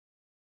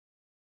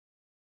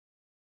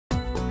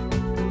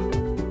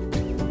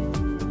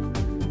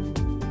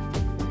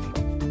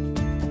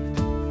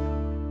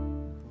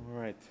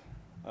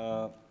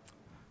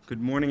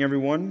Good morning,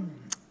 everyone.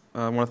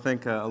 I want to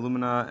thank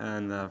Illumina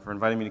and for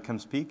inviting me to come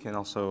speak, and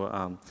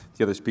also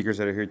the other speakers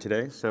that are here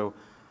today. So,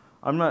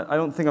 I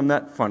don't think I'm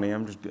that funny.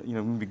 I'm just,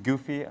 maybe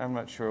goofy. I'm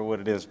not sure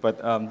what it is.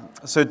 But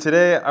so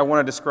today, I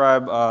want to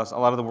describe a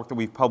lot of the work that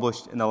we've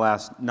published in the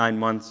last 9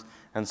 months,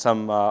 and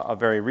some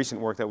very recent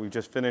work that we've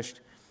just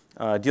finished,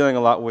 dealing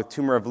a lot with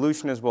tumor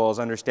evolution as well as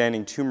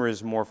understanding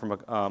tumors more from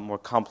a more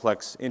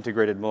complex,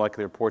 integrated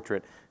molecular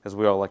portrait, as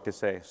we all like to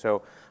say.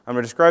 So I'm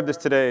going to describe this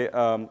today.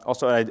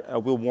 Also, I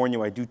will warn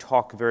you, I do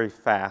talk very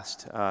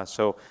fast.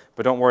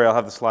 But don't worry, I'll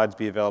have the slides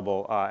be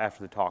available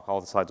after the talk.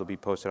 All the slides will be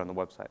posted on the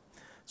website.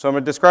 So I'm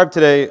going to describe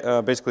today,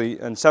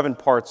 basically in 7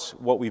 parts,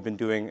 what we've been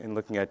doing in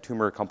looking at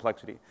tumor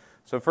complexity.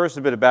 So first,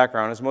 a bit of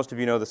background. As most of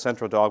you know, the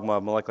central dogma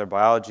of molecular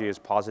biology is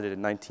posited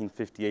in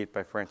 1958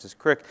 by Francis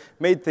Crick,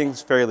 made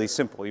things fairly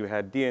simple. You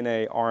had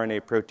DNA,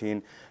 RNA, protein.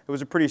 It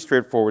was a pretty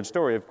straightforward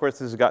story. Of course,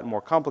 this has gotten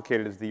more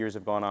complicated as the years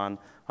have gone on.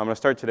 I'm going to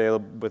start today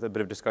with a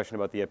bit of discussion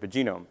about the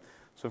epigenome.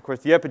 So of course,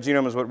 the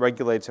epigenome is what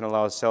regulates and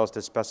allows cells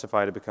to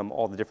specify to become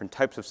all the different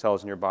types of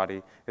cells in your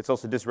body. It's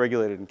also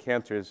dysregulated in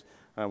cancers,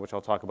 which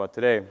I'll talk about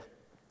today.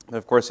 And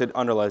of course, it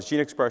underlies gene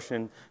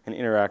expression and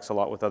interacts a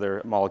lot with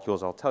other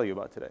molecules I'll tell you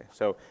about today.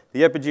 So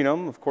the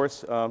epigenome, of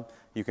course,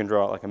 you can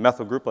draw like a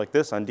methyl group like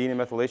this. On DNA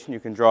methylation, you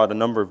can draw it a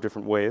number of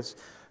different ways.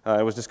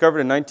 It was discovered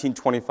in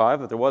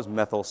 1925 that there was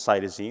methyl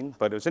cytosine,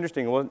 but it was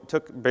interesting. It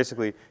took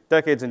basically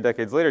decades and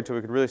decades later till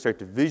we could really start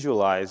to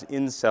visualize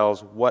in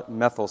cells what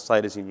methyl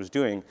cytosine was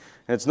doing.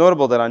 And it's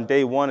notable that on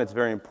day 1, it's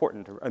very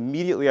important.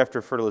 Immediately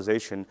after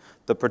fertilization,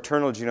 the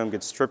paternal genome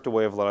gets stripped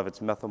away of a lot of its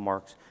methyl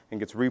marks and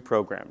gets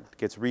reprogrammed,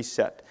 gets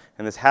reset.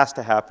 And this has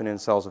to happen in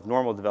cells of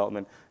normal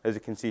development. As you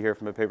can see here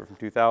from a paper from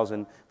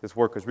 2000, this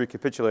work was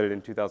recapitulated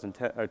in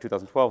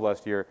 2012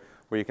 last year,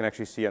 where you can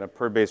actually see on a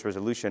per-base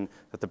resolution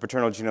that the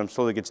paternal genome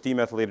slowly gets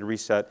demethylated,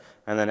 reset,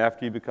 and then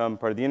after you become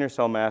part of the inner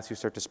cell mass, you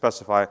start to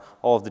specify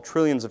all of the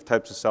trillions of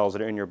types of cells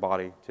that are in your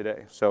body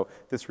today. So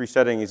this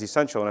resetting is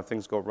essential, and if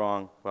things go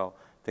wrong, well,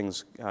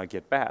 things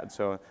get bad.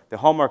 So the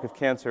hallmark of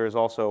cancer is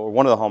also, or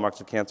one of the hallmarks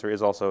of cancer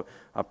is also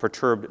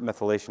perturbed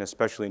methylation,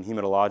 especially in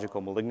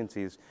hematological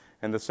malignancies.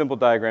 And the simple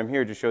diagram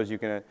here just shows you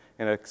can,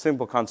 in a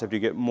simple concept, you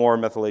get more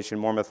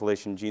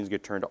methylation, genes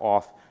get turned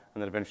off,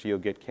 and then eventually you'll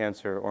get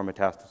cancer or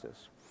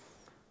metastasis.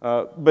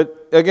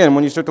 But again,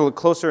 when you start to look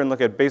closer and look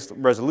at base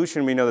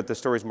resolution, we know that the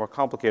story is more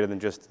complicated than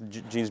just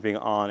genes being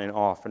on and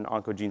off and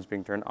oncogenes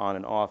being turned on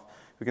and off.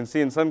 We can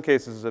see in some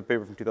cases, as a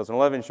paper from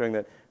 2011 showing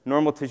that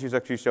normal tissues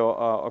actually show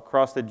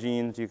across the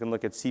genes, you can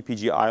look at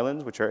CPG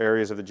islands, which are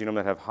areas of the genome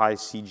that have high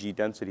CG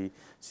density,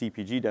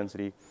 CPG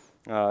density.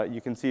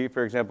 You can see,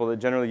 for example, that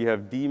generally you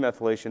have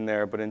demethylation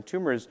there, but in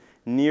tumors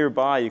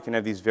nearby, you can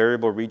have these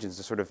variable regions,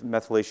 this sort of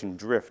methylation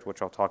drift,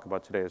 which I'll talk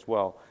about today as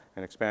well,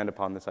 and expand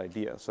upon this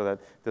idea. So that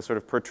this sort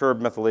of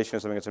perturbed methylation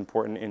is something that's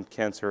important in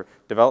cancer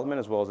development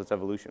as well as its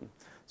evolution.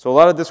 So a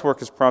lot of this work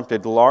has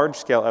prompted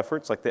large-scale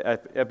efforts like the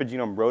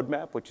Epigenome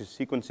Roadmap, which is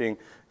sequencing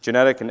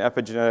genetic and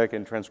epigenetic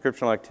and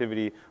transcriptional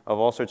activity of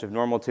all sorts of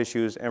normal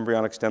tissues,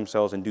 embryonic stem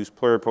cells, induced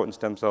pluripotent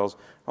stem cells.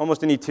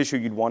 Almost any tissue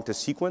you'd want to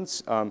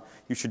sequence,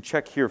 you should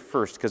check here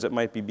first because it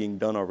might be being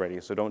done already.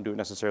 So don't do it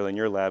necessarily in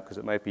your lab because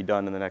it might be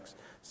done in the next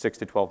 6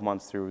 to 12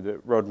 months through the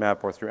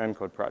roadmap or through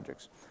ENCODE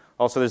projects.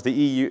 Also, there's the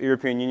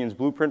European Union's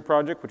Blueprint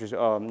project, which is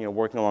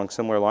working along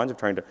similar lines of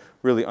trying to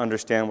really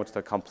understand what's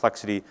the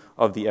complexity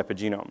of the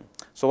epigenome.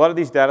 So a lot of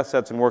these data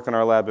sets and work in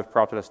our lab have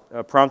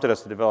prompted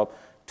us to develop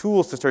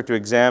tools to start to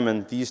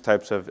examine these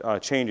types of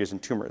changes in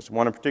tumors.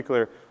 One in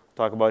particular I'll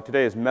talk about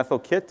today is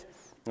MethylKit,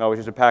 which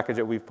is a package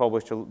that we've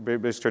published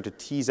to start to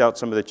tease out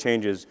some of the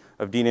changes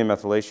of DNA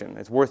methylation.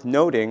 It's worth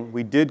noting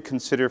we did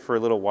consider for a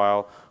little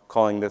while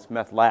calling this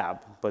MethLab,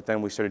 but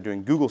then we started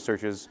doing Google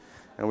searches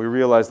and we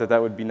realized that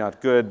that would be not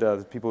good.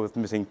 People with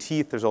missing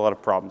teeth, there's a lot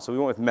of problems. So we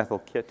went with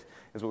MethylKit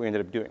is what we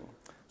ended up doing.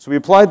 So we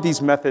applied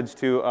these methods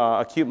to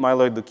acute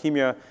myeloid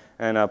leukemia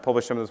and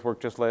published some of this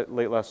work just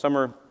late last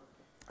summer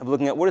of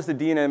looking at what is the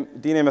DNA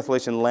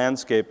methylation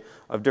landscape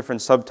of different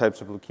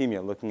subtypes of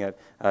leukemia, looking at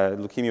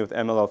leukemia with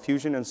MLL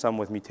fusion and some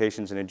with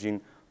mutations in a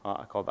gene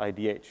called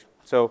IDH.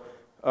 So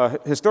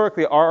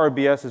historically,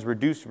 RRBS is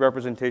reduced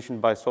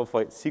representation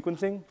bisulfite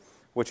sequencing,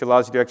 which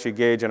allows you to actually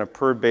gauge on a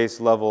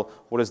per-base level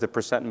what is the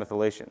percent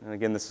methylation. And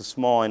again, this is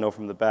small, I know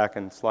from the back,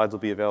 and slides will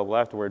be available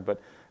afterward. But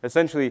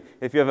essentially,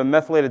 if you have a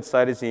methylated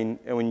cytosine,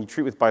 and when you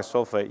treat with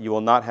bisulfite, you will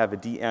not have a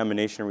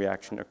deamination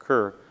reaction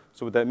occur.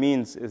 So what that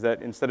means is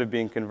that instead of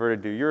being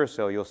converted to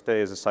uracil, you'll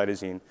stay as a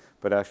cytosine.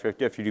 But actually,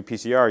 if you do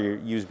PCR, your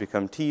U's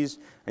become T's,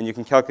 and you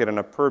can calculate on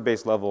a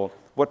per-base level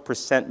what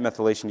percent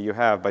methylation do you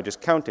have by just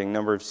counting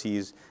number of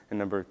C's and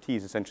number of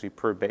T's essentially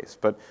per base.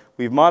 But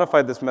we've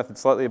modified this method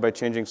slightly by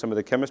changing some of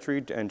the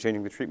chemistry and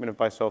changing the treatment of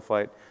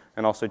bisulfite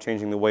and also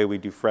changing the way we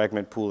do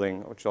fragment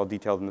pooling, which is all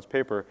detailed in this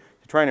paper,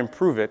 to try and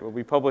improve it. What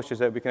we published is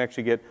that we can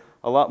actually get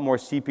a lot more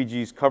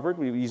CPGs covered.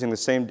 We're using the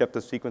same depth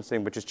of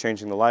sequencing, but just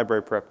changing the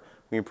library prep.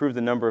 We improved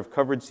the number of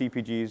covered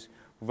CPGs.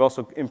 We've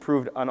also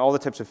improved on all the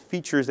types of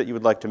features that you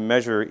would like to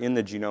measure in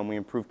the genome. We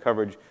improved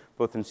coverage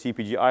both in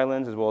CPG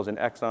islands as well as in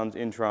exons,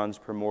 introns,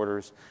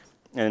 promoters,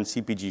 and in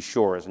CPG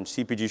shores. And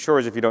CPG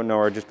shores, if you don't know,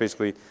 are just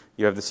basically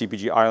you have the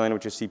CPG island,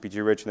 which is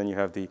CPG rich, and then you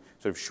have the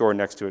sort of shore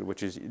next to it,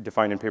 which is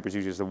defined in papers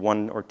usually as the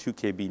 1 or 2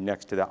 kb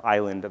next to the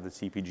island of the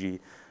CPG.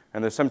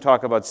 And there's some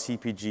talk about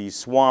CPG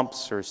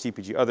swamps or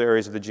CPG other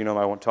areas of the genome.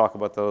 I won't talk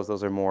about those.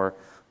 Those are more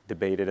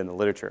debated in the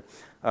literature.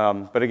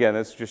 But again,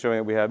 it's just showing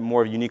that we have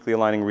more uniquely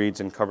aligning reads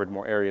and covered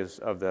more areas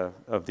of the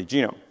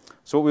genome.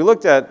 So what we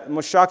looked at, the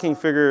most shocking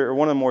figure, or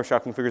one of the more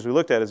shocking figures we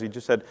looked at is we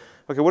just said,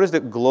 okay, what does the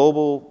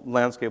global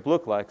landscape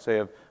look like, say,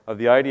 of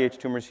the IDH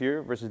tumors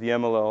here versus the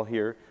MLL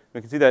here?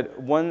 We can see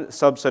that one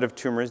subset of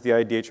tumors, the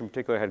IDH in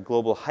particular, had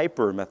global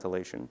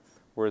hypermethylation,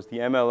 whereas the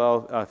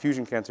MLL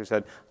fusion cancers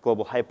had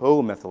global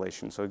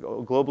hypomethylation, so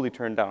globally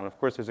turned down. Of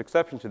course, there's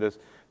exceptions to this.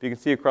 But you can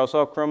see across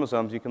all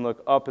chromosomes, you can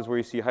look up is where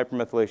you see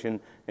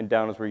hypermethylation, and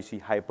down is where you see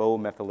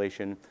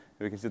hypomethylation. And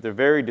we can see that they're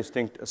very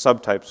distinct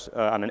subtypes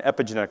on an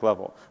epigenetic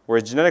level,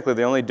 whereas genetically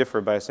they only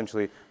differ by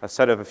essentially a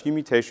set of a few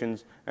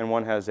mutations, and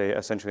one has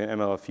essentially an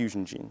MLL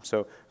fusion gene.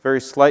 So very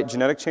slight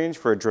genetic change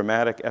for a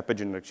dramatic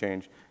epigenetic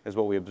change is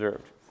what we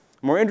observed.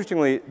 More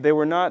interestingly, they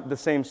were not the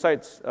same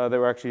sites that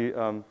were actually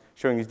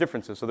showing these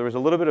differences. So there was a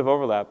little bit of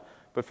overlap,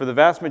 but for the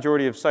vast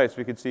majority of sites,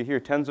 we could see here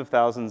tens of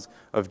thousands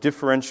of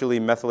differentially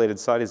methylated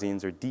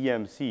cytosines, or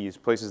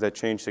DMCs, places that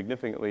change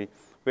significantly.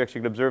 We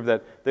actually could observe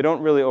that they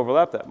don't really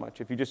overlap that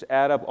much. If you just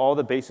add up all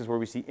the bases where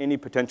we see any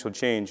potential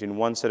change in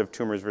one set of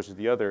tumors versus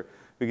the other,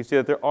 we can see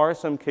that there are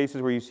some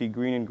cases where you see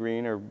green and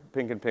green or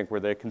pink and pink,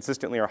 where they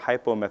consistently are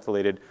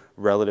hypomethylated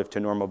relative to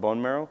normal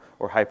bone marrow,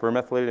 or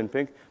hypermethylated in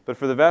pink. But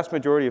for the vast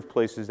majority of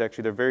places,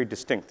 actually, they're very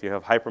distinct. You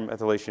have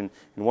hypermethylation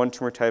in one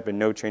tumor type and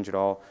no change at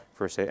all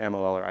for, say,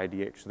 MLL or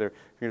IDH. So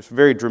they're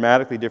very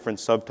dramatically different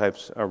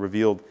subtypes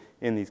revealed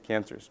in these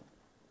cancers.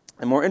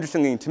 And more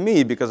interestingly to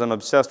me, because I'm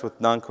obsessed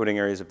with non-coding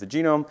areas of the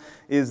genome,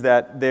 is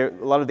that a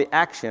lot of the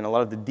action, a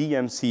lot of the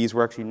DMCs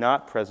were actually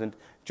not present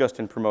just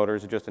in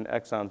promoters or just in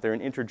exons. They're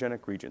in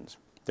intergenic regions.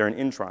 They're in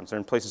introns. They're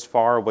in places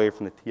far away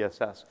from the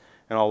TSS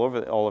and all over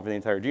the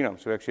entire genome.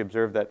 So we actually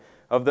observed that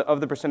of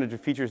the percentage of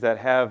features that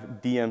have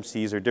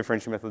DMCs or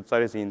differentially methylated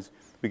cytosines,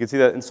 we can see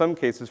that in some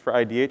cases for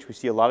IDH, we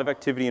see a lot of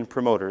activity in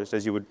promoters,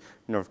 as you would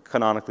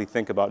canonically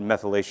think about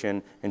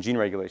methylation and gene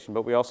regulation.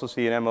 But we also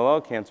see in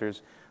MLL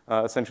cancers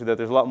essentially that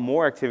there's a lot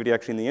more activity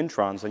actually in the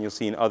introns than you'll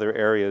see in other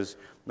areas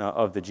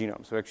of the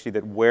genome. So actually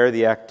that where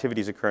the activity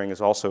is occurring is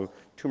also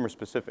tumor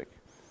specific.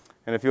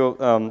 And if you'll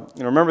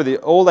remember, the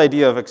old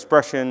idea of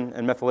expression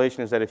and methylation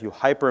is that if you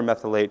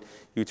hypermethylate,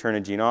 you turn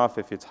a gene off.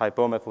 If it's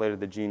hypomethylated,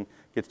 the gene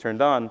gets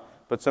turned on.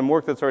 But some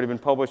work that's already been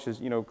published has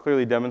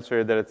clearly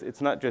demonstrated that it's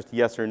not just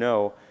yes or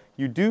no.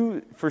 You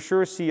do for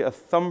sure see a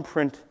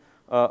thumbprint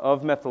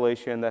of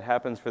methylation that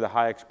happens for the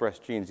high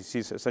expressed genes. You see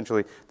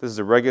essentially this is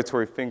a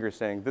regulatory finger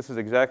saying this is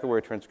exactly where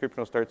a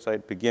transcriptional start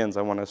site begins.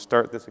 I want to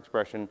start this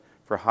expression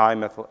for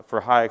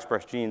high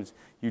expressed genes.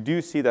 You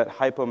do see that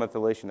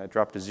hypomethylation, that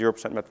drop to 0%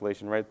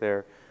 methylation right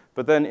there.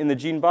 But then in the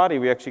gene body,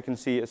 we actually can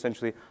see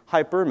essentially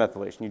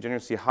hypermethylation. You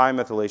generally see high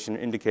methylation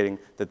indicating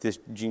that this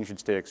gene should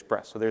stay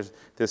expressed. So there's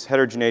this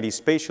heterogeneity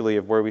spatially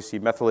of where we see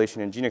methylation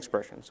and gene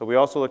expression. So we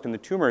also looked in the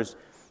tumors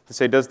to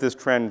say, does this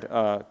trend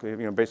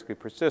basically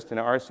persist in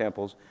our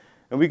samples?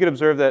 And we could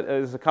observe that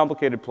it's a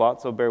complicated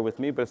plot, so bear with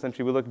me, but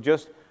essentially we look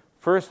just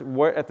first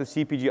at the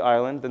CPG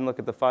island, then look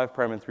at the 5'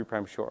 and 3'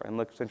 shore, and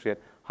look essentially at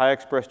high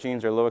expressed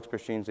genes or low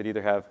expressed genes that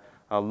either have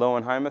low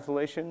and high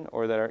methylation,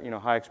 or that are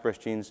high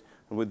expressed genes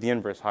with the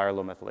inverse, high or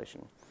low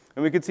methylation.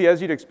 And we could see,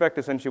 as you'd expect,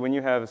 essentially when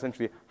you have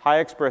essentially high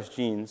expressed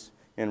genes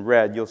in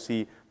red, you'll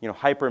see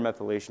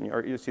hypermethylation,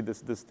 or you'll see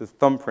this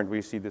thumbprint where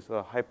you see this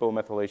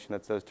hypomethylation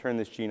that says turn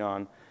this gene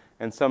on.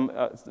 And some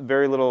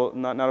very little,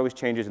 not always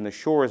changes in the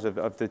shores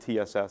of the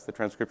TSS, the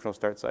transcriptional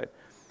start site.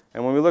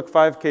 And when we look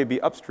 5 kb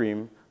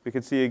upstream, we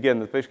can see again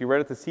that basically right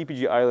at the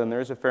CPG island,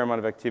 there's a fair amount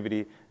of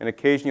activity, and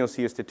occasionally you'll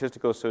see a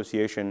statistical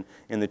association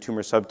in the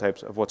tumor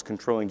subtypes of what's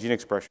controlling gene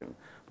expression.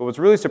 But what's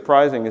really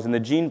surprising is in the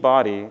gene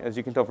body, as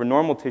you can tell for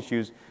normal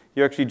tissues,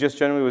 you actually just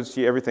generally would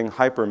see everything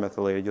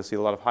hypermethylated. You'll see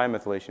a lot of high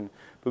methylation.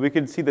 But we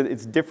can see that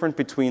it's different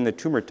between the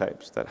tumor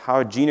types, that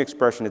how gene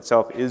expression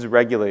itself is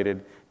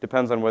regulated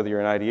depends on whether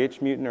you're an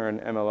IDH mutant or an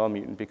MLL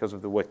mutant because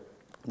of the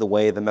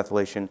way the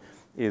methylation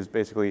is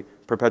basically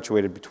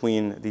perpetuated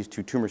between these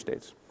two tumor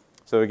states.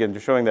 So again,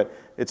 just showing that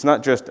it's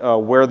not just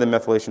where the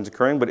methylation is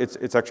occurring, but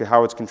it's actually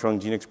how it's controlling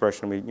gene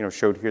expression. We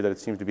showed here that it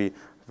seems to be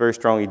very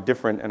strongly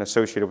different and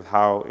associated with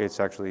how it's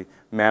actually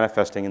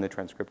manifesting in the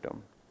transcriptome.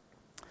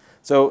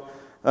 So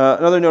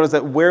another note is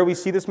that where we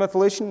see this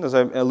methylation, as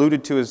I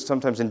alluded to, is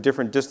sometimes in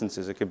different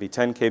distances. It could be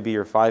 10 kb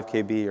or 5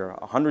 kb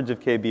or hundreds of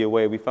kb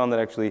away. We found that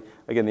actually,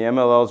 again, the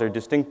MLLs are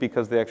distinct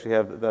because they actually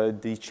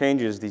have these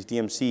changes, these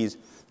DMCs,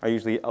 are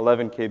usually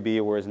 11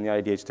 kb, whereas in the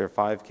IDH they're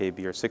 5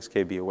 kb or 6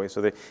 kb away.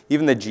 So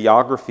even the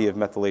geography of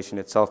methylation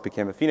itself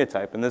became a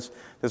phenotype. And this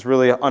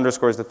really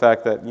underscores the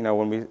fact that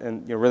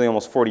really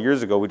almost 40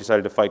 years ago we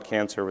decided to fight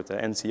cancer with the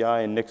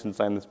NCI, and Nixon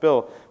signed this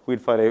bill. We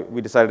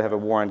decided to have a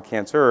war on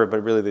cancer,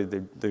 but really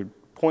the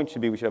point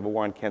should be we should have a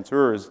war on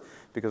cancerers,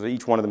 because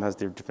each one of them has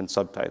their different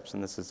subtypes.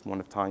 And this is one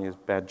of Tanya's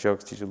bad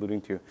jokes she's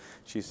alluding to.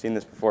 She's seen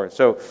this before.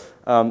 So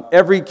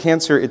every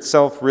cancer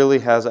itself really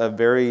has a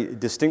very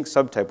distinct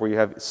subtype where you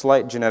have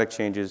slight genetic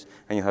changes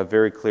and you have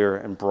very clear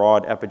and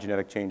broad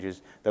epigenetic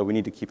changes that we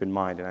need to keep in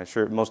mind. And I'm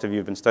sure most of you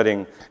have been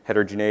studying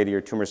heterogeneity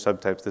or tumor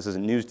subtypes. This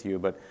isn't news to you,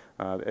 but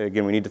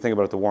again, we need to think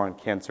about the war on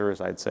cancer,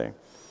 as I'd say.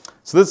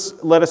 So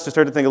this led us to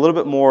start to think a little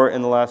bit more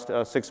in the last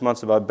 6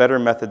 months about better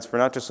methods for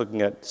not just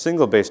looking at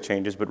single base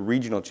changes, but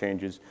regional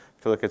changes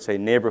to look at, say,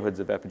 neighborhoods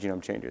of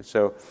epigenome changes.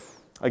 So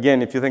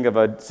again, if you think of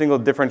a single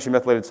differentially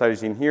methylated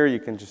cytosine here, you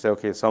can just say,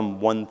 okay,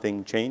 some one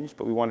thing changed,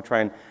 but we want to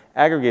try and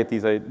aggregate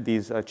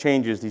these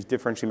changes, these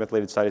differentially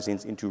methylated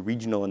cytosines, into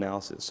regional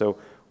analysis. So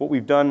what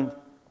we've done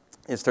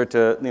is start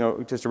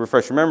to, just to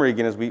refresh your memory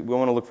again, is we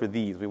want to look for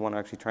these. We want to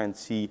actually try and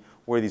see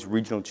where these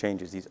regional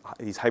changes, these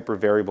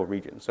hypervariable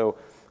regions. So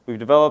we've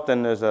developed,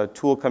 and there's a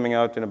tool coming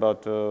out in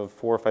about 4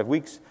 or 5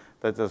 weeks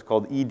that's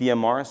called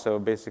EDMR, so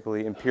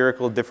basically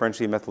empirical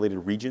differentially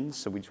methylated regions.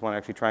 So we just want to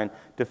actually try and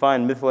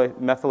define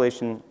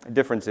methylation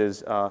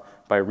differences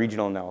by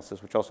regional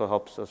analysis, which also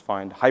helps us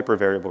find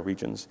hypervariable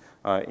regions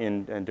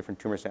in different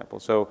tumor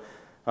samples. So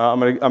I'm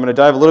going to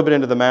dive a little bit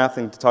into the math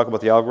and to talk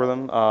about the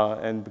algorithm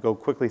and go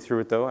quickly through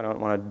it, though. I don't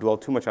want to dwell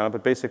too much on it,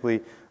 but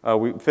basically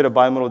we fit a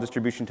bimodal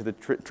distribution to the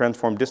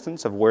transform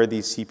distance of where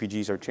these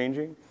CPGs are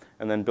changing,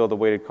 and then build a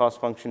weighted cost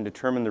function,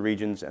 determine the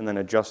regions, and then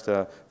adjust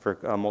for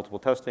multiple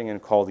testing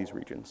and call these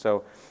regions.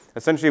 So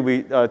essentially,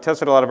 we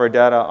tested a lot of our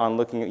data on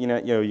looking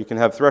at, you can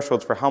have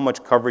thresholds for how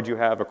much coverage you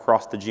have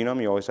across the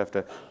genome. You always have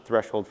to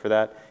threshold for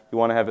that. You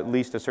want to have at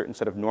least a certain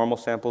set of normal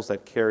samples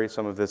that carry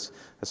some of this,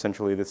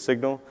 essentially this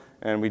signal.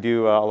 And we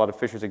do a lot of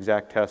Fisher's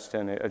exact tests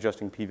and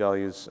adjusting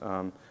p-values.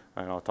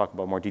 And I'll talk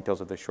about more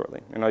details of this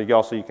shortly. And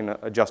you can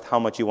adjust how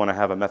much you want to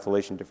have a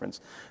methylation difference.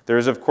 There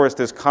is, of course,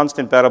 this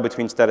constant battle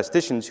between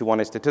statisticians who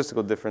want a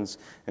statistical difference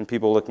and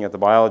people looking at the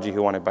biology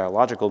who want a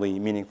biologically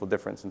meaningful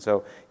difference. And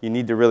so you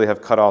need to really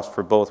have cutoffs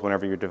for both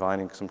whenever you're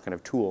defining some kind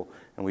of tool,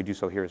 and we do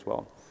so here as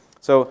well.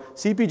 So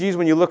CPGs,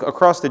 when you look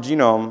across the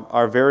genome,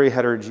 are very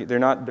heterogeneous. They're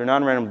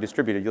non-randomly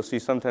distributed. You'll see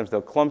sometimes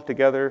they'll clump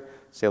together,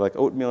 say like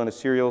oatmeal in a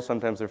cereal.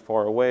 Sometimes they're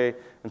far away.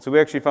 And so we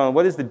actually found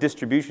what is the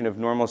distribution of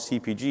normal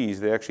CPGs?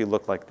 They actually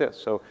look like this.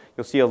 So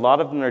you'll see a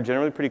lot of them are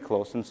generally pretty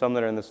close, and some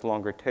that are in this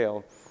longer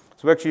tail.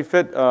 So we actually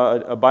fit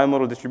a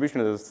bimodal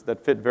distribution of this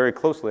that fit very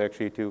closely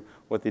actually to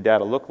what the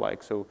data look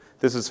like. So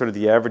this is sort of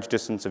the average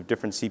distance of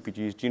different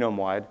CPGs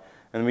genome-wide.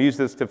 And we use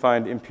this to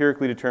find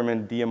empirically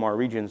determined DMR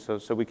regions.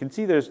 So we can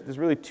see there's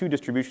really 2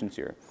 distributions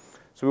here.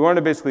 So we wanted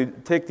to basically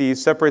take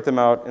these, separate them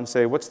out, and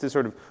say, what's the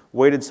sort of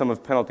weighted sum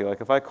of penalty?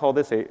 Like if I call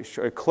this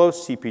a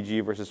close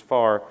CPG versus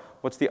far,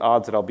 what's the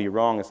odds that I'll be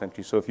wrong,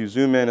 essentially? So if you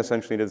zoom in,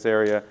 essentially, to this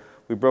area,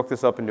 we broke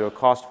this up into a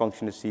cost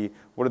function to see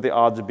what are the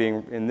odds of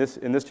being in this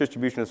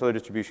distribution, this other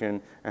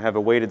distribution, and have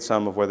a weighted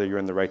sum of whether you're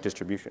in the right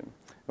distribution.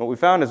 And what we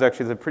found is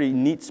actually there's a pretty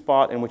neat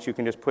spot in which you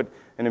can just put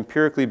an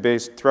empirically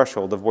based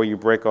threshold of where you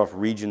break off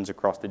regions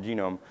across the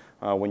genome.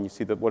 When you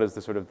see what is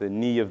the sort of the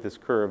knee of this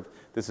curve,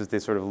 this is the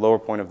sort of lower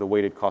point of the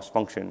weighted cost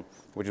function,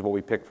 which is what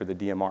we pick for the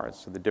DMRs.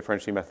 So the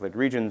differentially methylated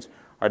regions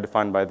are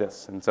defined by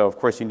this. And so, of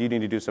course, you need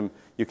to do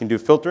you can do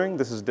filtering.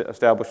 This is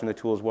established in the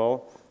tool as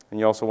well. And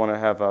you also want to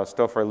have a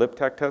Stouffer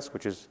lip-tack test,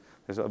 which is,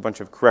 there's a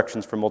bunch of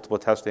corrections for multiple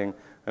testing.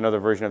 Another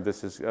version of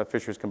this is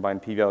Fisher's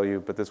combined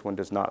p-value, but this one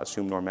does not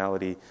assume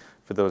normality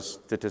for those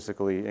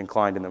statistically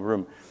inclined in the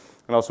room.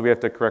 And also we have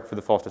to correct for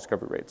the false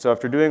discovery rate. So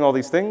after doing all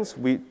these things,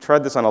 we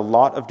tried this on a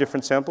lot of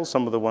different samples,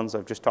 some of the ones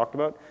I've just talked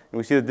about. And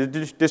we see that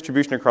the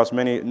distribution across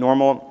many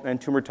normal and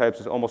tumor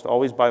types is almost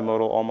always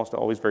bimodal, almost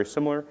always very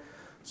similar.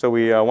 So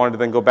we wanted to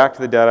then go back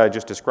to the data I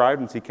just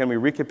described and see, can we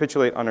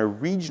recapitulate on a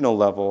regional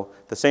level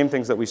the same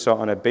things that we saw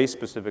on a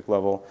base-specific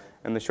level?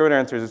 And the short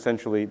answer is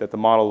essentially that the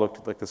model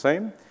looked like the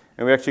same.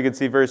 And we actually could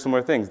see very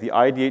similar things. The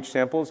IDH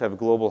samples have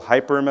global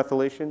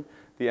hypermethylation.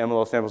 The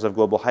MLL samples have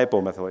global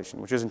hypomethylation,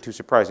 which isn't too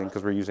surprising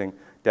because we're using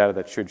data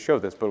that should show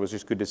this. But it was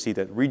just good to see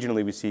that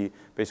regionally we see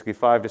basically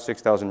 5,000 to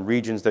 6,000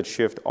 regions that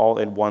shift all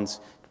at once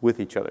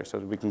with each other. So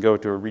we can go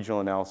to a regional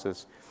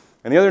analysis.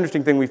 And the other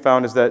interesting thing we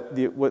found is that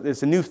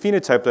it's a new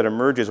phenotype that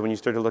emerges when you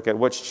start to look at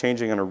what's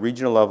changing on a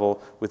regional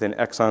level within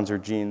exons or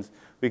genes.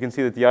 We can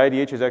see that the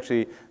IDH is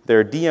actually,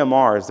 their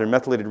DMRs, their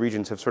methylated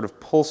regions, have sort of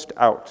pulsed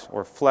out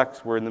or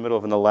flexed. We're in the middle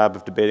of in the lab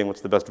of debating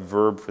what's the best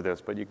verb for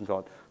this, but you can call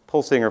it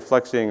pulsing or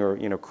flexing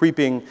or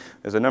creeping.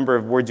 There's a number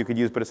of words you could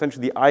use, but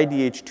essentially the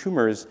IDH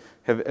tumors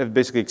have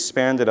basically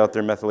expanded out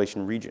their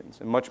methylation regions,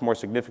 and much more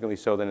significantly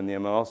so than in the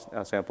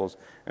MLL samples,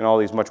 and all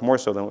these much more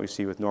so than what we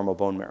see with normal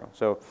bone marrow.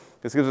 So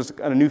this gives us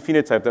a new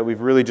phenotype that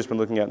we've really just been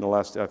looking at in the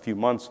last few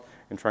months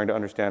and trying to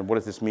understand what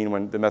does this mean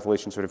when the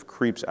methylation sort of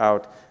creeps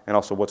out, and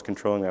also what's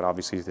controlling that,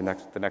 obviously, is the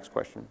next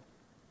question.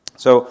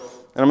 So, and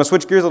I'm going to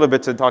switch gears a little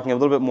bit to talking a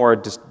little bit more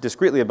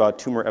discretely about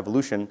tumor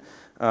evolution.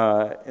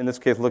 in this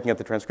case looking at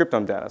the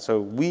transcriptome data.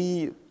 So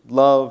we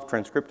love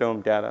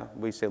transcriptome data.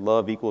 We say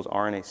love equals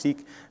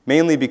RNA-seq,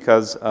 mainly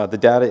because the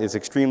data is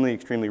extremely,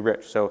 extremely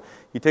rich. So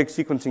you take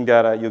sequencing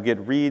data, you'll get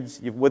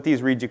reads. With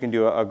these reads, you can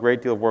do a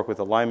great deal of work with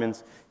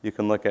alignments. You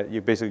can look at, you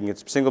basically can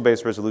get single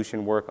base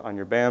resolution work on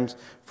your BAMs.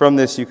 From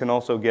this, you can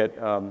also get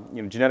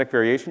genetic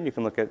variation. You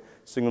can look at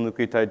single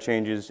nucleotide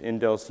changes,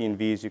 indel, C, and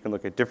Vs. You can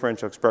look at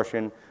differential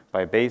expression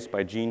by base,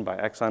 by gene, by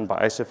exon, by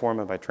isoform,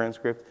 and by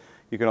transcript.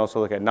 You can also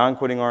look at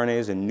non-coding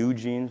RNAs and new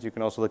genes. You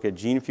can also look at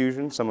gene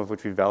fusion, some of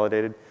which we've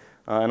validated.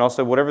 And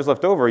also, whatever's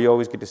left over, you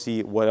always get to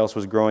see what else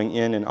was growing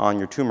in and on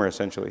your tumor,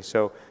 essentially.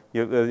 So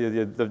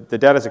the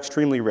data is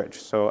extremely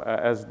rich. So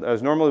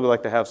as normally, we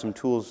like to have some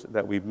tools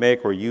that we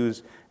make or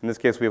use. In this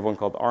case, we have one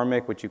called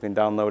RMIC, which you can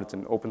download. It's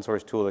an open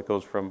source tool that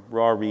goes from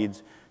raw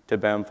reads to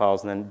BAM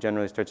files, and then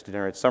generally starts to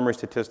generate summary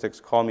statistics,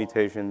 call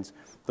mutations,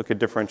 look at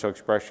differential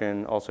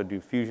expression, also do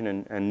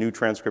fusion and new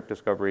transcript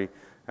discovery,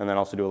 and then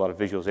also do a lot of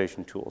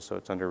visualization tools. So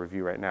it's under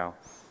review right now.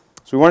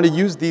 So we wanted to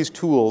use these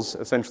tools,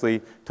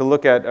 essentially, to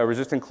look at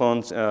resistant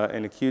clones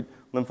in acute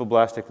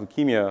lymphoblastic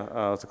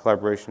leukemia. It's a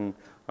collaboration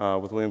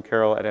with William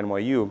Carroll at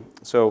NYU.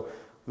 So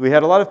we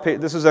had a lot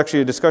of, this was actually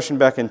a discussion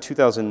back in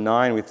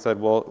 2009. We said,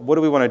 well, what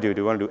do we want to do?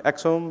 Do we want to do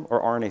exome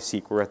or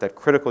RNA-seq? We're at that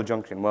critical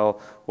junction. Well,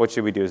 what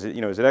should we do? Is it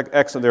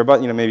exome? They're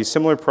about, maybe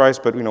similar price,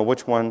 but,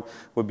 which one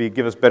would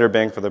give us better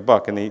bang for the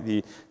buck? And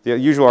the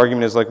usual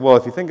argument is like, well,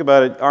 if you think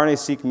about it,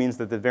 RNA-seq means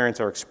that the variants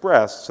are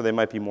expressed, so they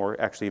might be more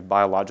actually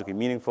biologically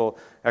meaningful.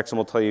 Exome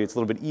will tell you it's a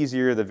little bit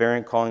easier. The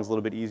variant calling is a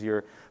little bit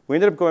easier. We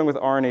ended up going with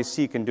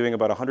RNA-seq and doing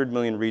about 100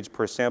 million reads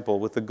per sample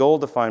with the goal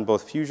to find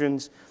both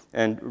fusions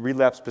and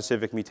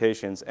relapse-specific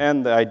mutations,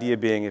 and the idea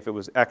being if it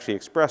was actually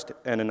expressed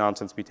in a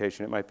nonsense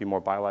mutation, it might be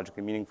more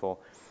biologically meaningful.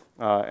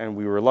 And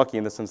we were lucky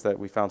in the sense that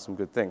we found some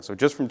good things. So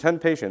just from 10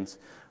 patients,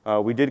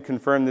 we did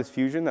confirm this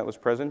fusion that was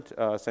present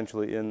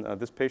essentially in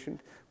this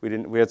patient.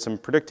 We had some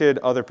predicted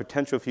other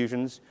potential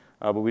fusions,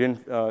 but we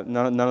didn't,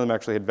 none of them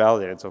actually had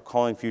validated. So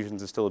calling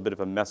fusions is still a bit of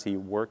a messy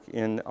work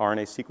in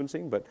RNA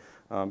sequencing, but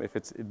if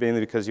it's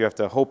mainly because you have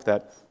to hope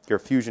that your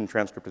fusion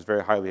transcript is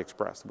very highly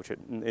expressed, which it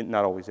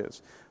not always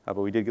is. But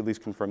we did at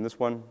least confirm this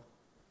one.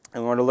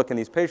 And we wanted to look in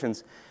these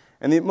patients.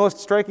 And the most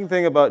striking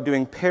thing about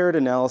doing paired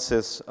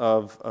analysis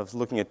of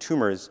looking at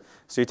tumors,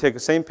 so you take the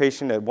same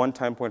patient at one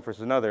time point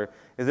versus another,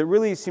 is it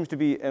really seems to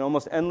be an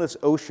almost endless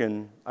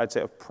ocean, I'd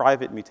say, of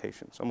private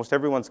mutations. Almost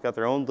everyone's got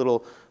their own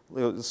little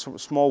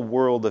small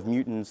world of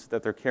mutants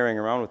that they're carrying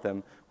around with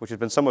them, which has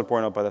been somewhat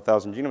borne out by the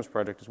 1,000 Genomes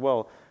Project as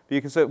well. But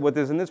you can see what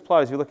is in this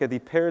plot is you look at the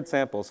paired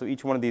samples. So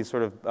each one of these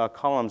sort of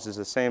columns is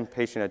the same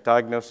patient at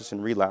diagnosis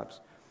and relapse.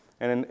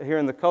 And here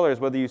in the colors,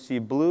 whether you see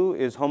blue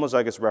is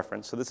homozygous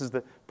reference. So this is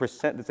the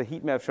percent, it's a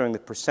heat map showing the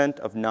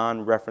percent of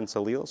non-reference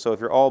alleles. So if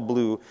you're all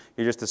blue,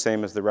 you're just the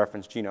same as the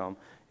reference genome.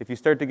 If you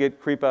start to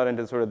creep out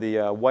into sort of the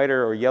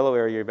whiter or yellow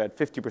area, you're about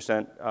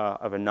 50%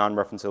 of a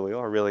non-reference allele,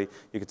 or really,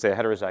 you could say a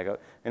heterozygote.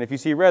 And if you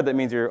see red, that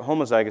means you're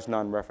homozygous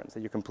non-reference, that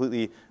you're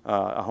completely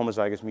a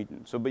homozygous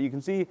mutant. So, but you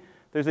can see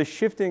there's a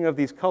shifting of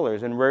these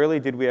colors, and rarely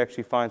did we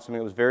actually find something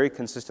that was very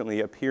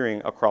consistently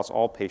appearing across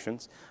all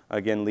patients,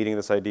 again, leading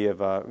this idea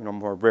of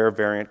more rare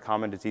variant,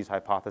 common disease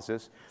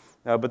hypothesis.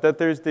 But that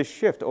there's this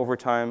shift over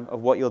time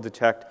of what you'll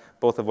detect,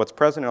 both of what's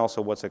present and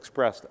also what's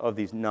expressed of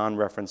these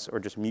non-reference or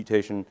just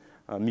mutated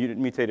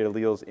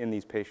alleles in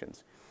these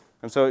patients.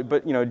 And so,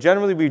 but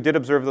generally we did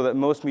observe though that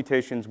most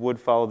mutations would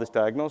follow this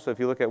diagonal. So if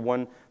you look at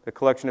the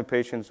collection of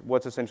patients,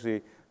 what's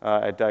essentially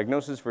at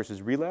diagnosis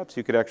versus relapse,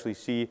 you could actually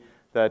see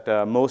that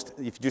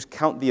if you just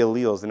count the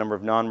alleles, the number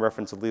of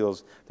non-reference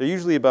alleles, they're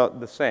usually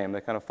about the same.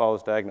 They kind of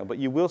follows diagonal. But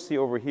you will see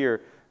over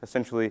here,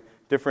 essentially,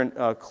 different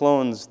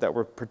clones that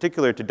were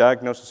particular to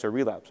diagnosis or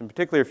relapse. In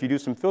particular, if you do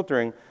some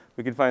filtering,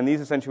 we could find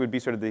these essentially would be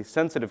sort of the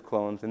sensitive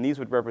clones, and these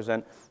would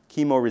represent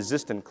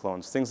chemo-resistant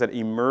clones, things that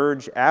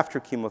emerge after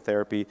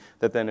chemotherapy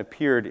that then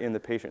appeared in the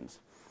patients.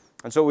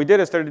 And so what we did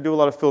is started to do a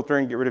lot of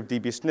filtering, get rid of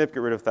dbSNP, get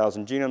rid of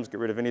 1,000 genomes, get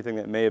rid of anything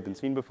that may have been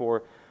seen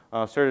before.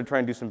 Started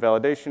trying to do some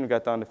validation. We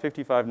got down to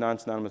 55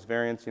 non-synonymous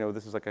variants.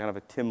 This is like kind of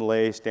a Tim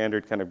Lay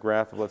standard kind of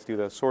graph of let's do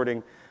the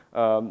sorting.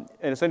 And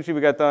essentially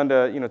we got down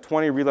to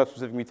 20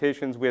 relapse-specific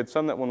mutations. We had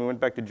some that when we went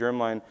back to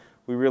germline,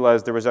 we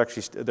realized there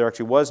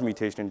actually was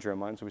mutation in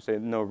germline. So we say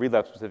no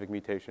relapse-specific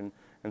mutation,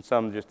 and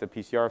some just the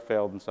PCR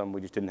failed, and some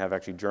we just didn't have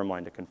actually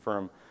germline to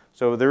confirm.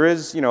 So there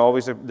is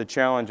always the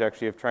challenge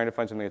actually of trying to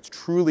find something that's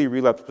truly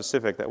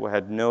relapse-specific that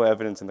had no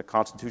evidence in the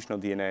constitutional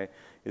DNA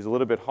is a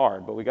little bit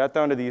hard. But we got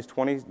down to these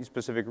 20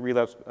 specific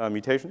relapse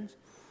mutations.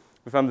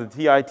 We found the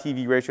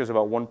TI-TV ratio is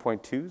about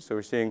 1.2, so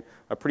we're seeing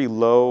a pretty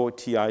low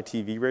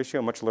TI-TV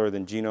ratio, much lower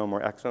than genome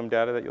or exome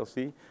data that you'll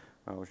see,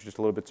 which is just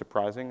a little bit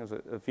surprising as a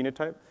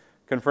phenotype.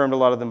 Confirmed a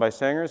lot of them by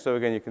Sanger, so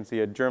again, you can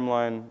see a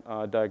germline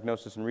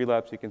diagnosis and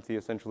relapse. You can see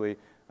essentially,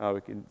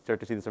 we can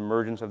start to see this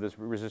emergence of this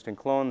resistant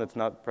clone that's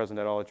not present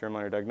at all at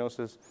germline or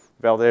diagnosis.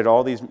 Validated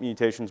all these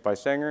mutations by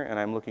Sanger, and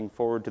I'm looking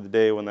forward to the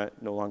day when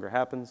that no longer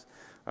happens,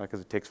 because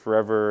it takes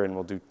forever, and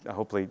we'll do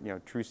hopefully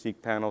TrueSeq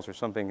panels or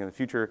something in the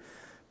future.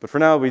 But for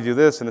now, we do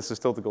this, and this is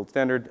still the gold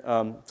standard.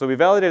 So we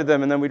validated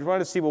them, and then we wanted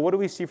to see, well, what do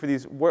we see for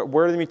these? Where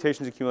are the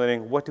mutations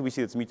accumulating? What do we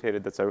see that's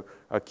mutated that's a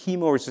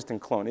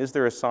chemo-resistant clone? Is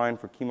there a sign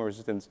for chemo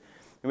resistance?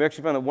 And we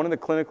actually found that one of the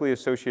clinically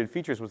associated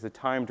features was the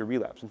time to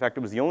relapse. In fact,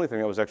 it was the only thing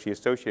that was actually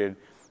associated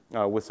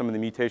with some of the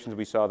mutations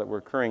we saw that were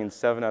occurring in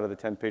 7 out of the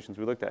 10 patients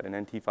we looked at in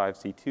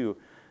NT5C2.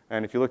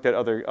 And if you looked at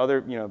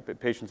other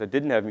patients that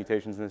didn't have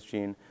mutations in this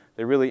gene,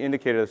 they really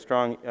indicated a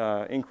strong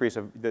increase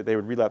that they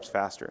would relapse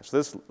faster. So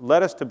this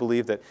led us to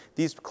believe that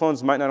these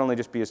clones might not only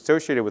just be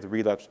associated with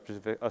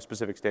a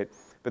specific state,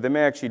 but they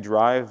may actually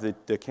drive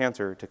the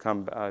cancer to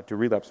come to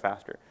relapse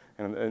faster.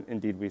 And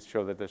indeed, we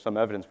show that there's some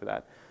evidence for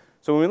that.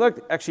 So when we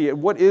looked actually at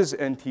what is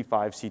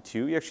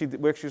NT5C2,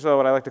 we actually saw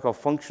what I like to call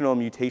functional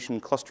mutation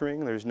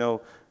clustering. There's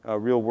no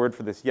real word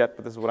for this yet,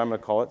 but this is what I'm going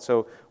to call it.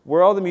 So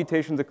where all the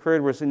mutations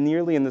occurred was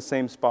nearly in the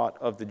same spot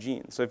of the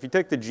gene. So if you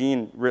take the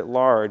gene writ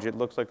large, it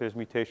looks like there's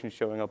mutations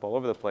showing up all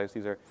over the place.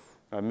 These are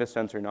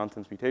missense or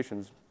nonsense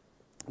mutations.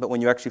 But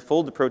when you actually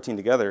fold the protein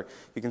together,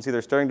 you can see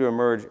they're starting to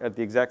emerge at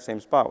the exact same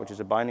spot, which is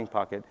a binding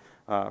pocket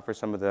for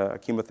some of the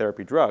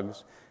chemotherapy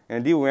drugs. And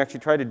indeed, when we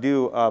actually tried to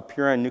do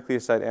purine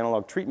nucleoside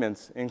analog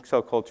treatments in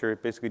cell culture,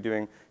 basically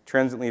doing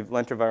transiently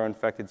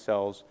lentiviral-infected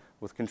cells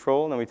with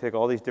control, and then we took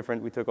all the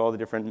different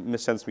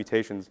missense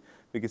mutations.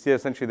 We could see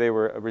essentially they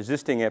were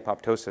resisting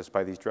apoptosis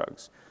by these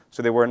drugs.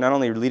 So they were not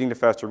only leading to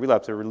faster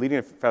relapse, they were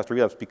leading to faster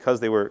relapse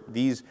because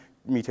these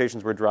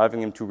mutations were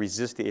driving them to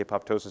resist the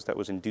apoptosis that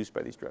was induced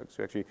by these drugs.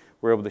 So actually,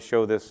 we're able to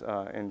show this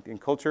in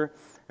culture.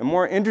 And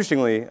more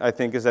interestingly, I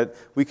think, is that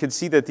we could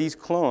see that these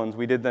clones,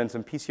 we did then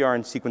some PCR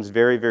and sequence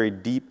very, very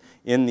deep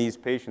in these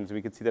patients.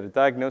 We could see that at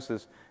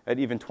diagnosis at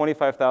even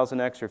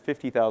 25,000x or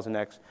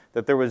 50,000x,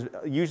 that there was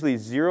usually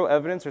zero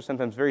evidence or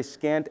sometimes very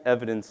scant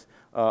evidence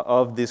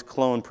of this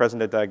clone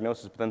present at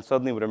diagnosis, but then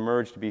suddenly would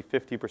emerge to be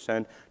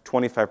 50%,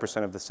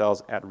 25% of the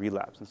cells at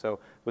relapse. And so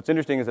what's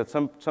interesting is that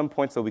some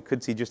points, though, we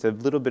could see just a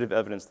little bit of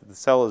evidence that the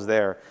cell is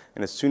there,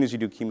 and as soon as you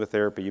do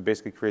chemotherapy, you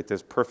basically create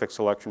this perfect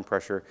selection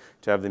pressure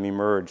to have them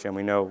emerge. And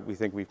we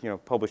think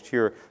we've published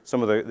here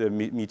some of the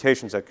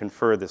mutations that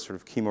confer this sort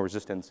of chemo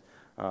resistance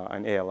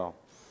on ALL.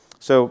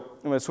 So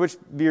I'm going to switch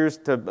gears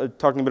to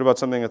talking a bit about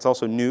something that's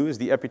also new, is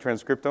the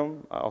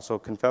Epitranscriptome. I also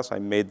confess I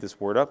made this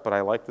word up, but I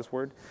like this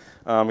word.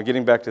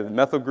 Getting back to the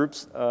methyl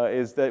groups,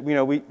 is that the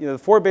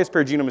 4-base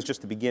pair genome is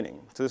just the beginning.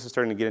 So this is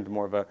starting to get into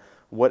more of a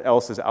what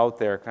else is out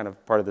there kind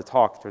of part of the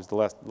talk, towards the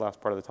last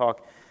part of the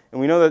talk. And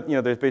we know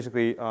that there's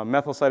basically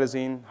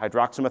methylcytosine,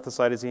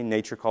 hydroxymethylcytosine.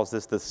 Nature calls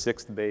this the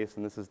 6th base,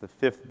 and this is the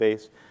 5th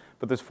base.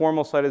 But there's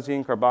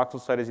formylcytosine,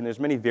 carboxylcytosine. There's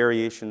many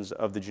variations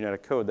of the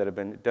genetic code that have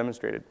been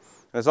demonstrated.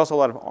 And there's also a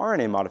lot of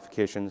RNA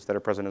modifications that are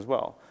present as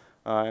well.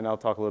 And I'll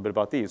talk a little bit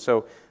about these.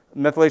 So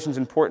methylation is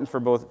important for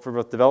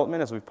both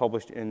development, as we've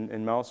published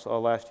in mouse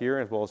last year,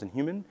 as well as in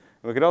human. And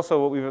we could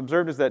also, what we've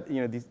observed is that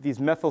these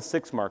methyl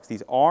 6 marks,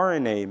 these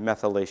RNA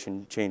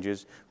methylation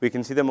changes, we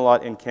can see them a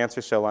lot in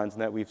cancer cell lines,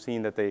 and that we've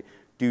seen that they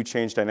do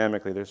change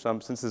dynamically. There's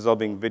since this is all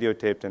being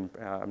videotaped, and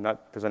I'm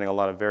not presenting a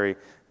lot of very,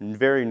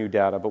 very new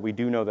data, but we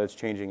do know that it's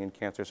changing in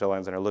cancer cell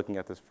lines and are looking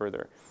at this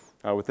further.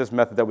 With this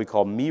method that we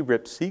call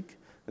MeRIP-seq,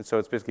 and so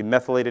it's basically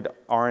methylated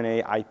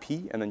RNA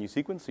IP, and then you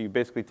sequence. So you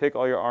basically take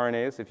all your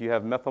RNAs. If you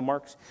have methyl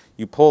marks,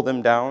 you pull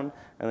them down,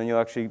 and then you'll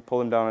actually pull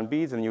them down on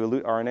beads, and you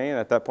elute RNA, and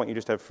at that point, you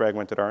just have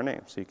fragmented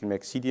RNA. So you can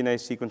make cDNA,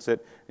 sequence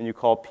it, and you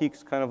call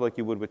peaks kind of like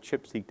you would with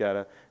ChIP-seq data,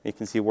 and you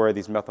can see where are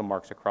these methyl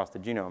marks across the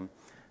genome.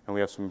 And we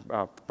have some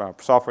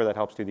software that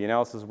helps do the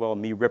analysis as well.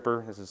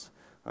 MeRipper, this is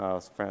a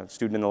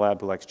student in the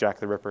lab who likes Jack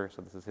the Ripper,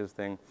 so this is his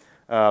thing.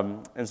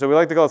 And so we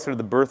like to call it sort of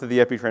the birth of the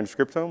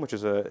Epitranscriptome, which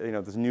is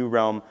this new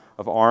realm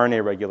of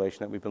RNA regulation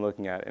that we've been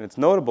looking at. And it's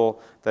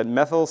notable that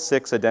methyl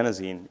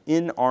 6-adenosine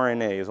in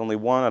RNA is only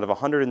one out of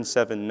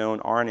 107 known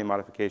RNA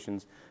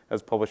modifications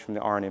as published from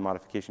the RNA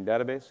modification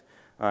database.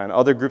 And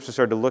other groups have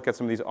started to look at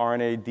some of these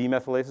RNA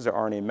demethylases or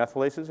RNA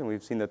methylases, and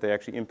we've seen that they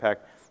actually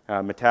impact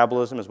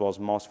metabolism as well as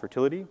mouse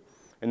fertility.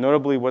 And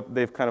notably, what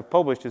they've kind of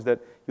published is that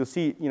you'll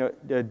see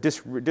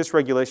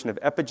dysregulation of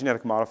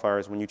epigenetic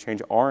modifiers when you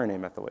change RNA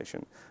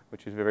methylation,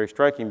 which is very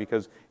striking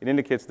because it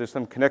indicates there's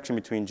some connection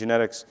between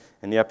genetics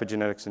and the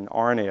epigenetics and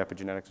RNA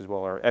epigenetics as well,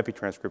 or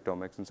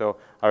epitranscriptomics. And so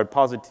I would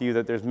posit to you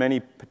that there's many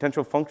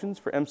potential functions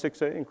for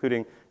M6A,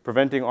 including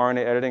preventing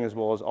RNA editing as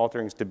well as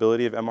altering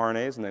stability of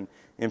mRNAs and then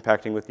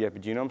impacting with the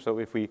epigenome. So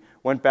if we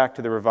went back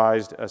to the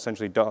revised,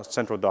 essentially,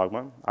 central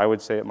dogma, I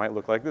would say it might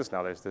look like this.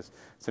 Now there's this,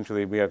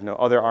 essentially, we have no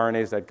other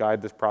RNAs that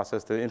guide this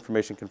process. The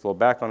information can flow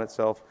back on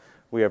itself.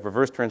 We have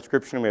reverse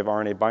transcription. We have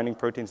RNA binding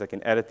proteins that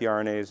can edit the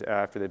RNAs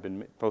after they've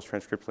been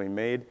post-transcriptionally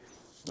made.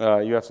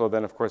 You also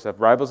then, of course, have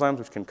ribozymes,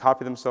 which can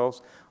copy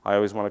themselves. I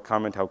always want to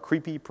comment how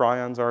creepy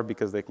prions are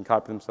because they can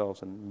copy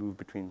themselves and move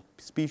between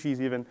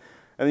species even.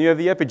 And then you have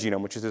the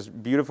epigenome, which is this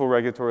beautiful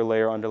regulatory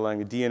layer underlying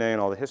the DNA and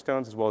all the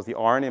histones, as well as the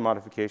RNA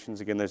modifications.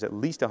 Again, there's at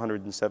least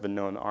 107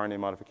 known RNA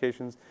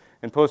modifications,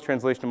 and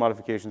post-translational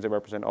modifications that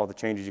represent all the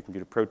changes you can do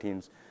to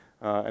proteins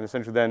And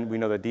essentially then we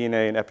know that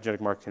DNA and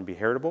epigenetic marks can be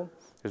heritable.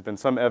 There's been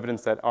some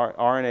evidence that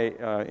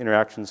RNA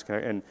interactions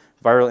and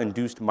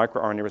viral-induced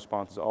microRNA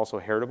response is also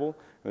heritable.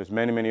 And there's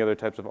many, many other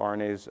types of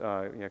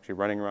RNAs actually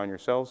running around your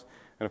cells.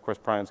 And of course,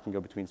 prions can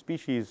go between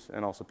species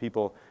and also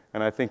people.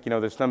 And I think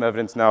there's some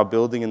evidence now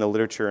building in the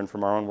literature and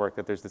from our own work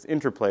that there's this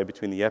interplay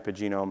between the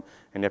epigenome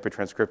and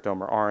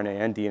epitranscriptome, or RNA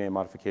and DNA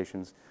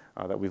modifications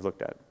that we've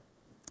looked at.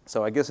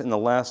 So I guess in the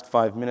last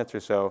 5 minutes or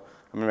so,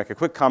 I'm going to make a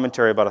quick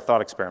commentary about a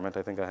thought experiment.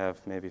 I think I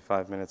have maybe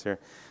 5 minutes here,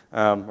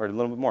 or a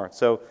little bit more.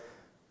 So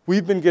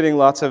we've been getting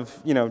lots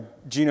of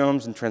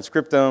genomes and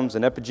transcriptomes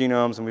and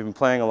epigenomes, and we've been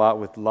playing a lot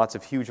with lots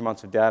of huge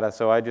amounts of data.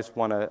 So I just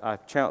want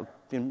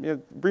to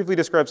briefly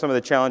describe some of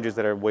the challenges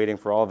that are waiting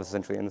for all of us,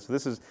 essentially. And so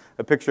this is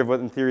a picture of what,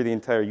 in theory, the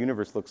entire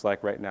universe looks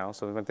like right now.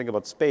 So when I think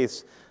about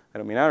space, I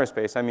don't mean outer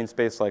space. I mean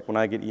space like when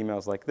I get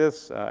emails like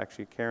this.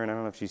 Actually, Karen, I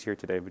don't know if she's here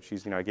today, but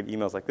she's, I get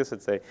emails like this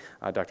that say,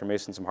 Dr.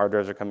 Mason, some hard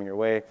drives are coming your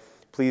way.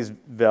 Please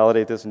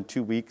validate this in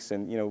 2 weeks.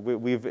 And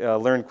we've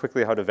learned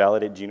quickly how to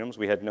validate genomes.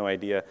 We had no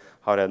idea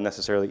how to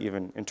necessarily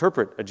even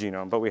interpret a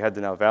genome, but we had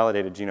to now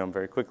validate a genome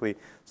very quickly.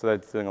 So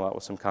that's doing a lot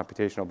with some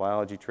computational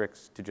biology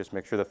tricks to just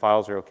make sure the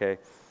files are okay.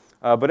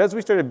 But as we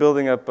started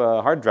building up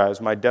hard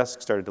drives, my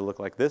desk started to look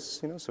like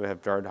this, so we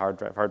have hard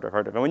drive.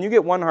 And when you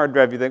get one hard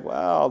drive, you think,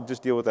 well, I'll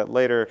just deal with that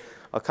later.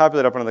 I'll copy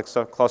that up onto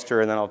the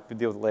cluster, and then I'll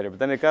deal with it later. But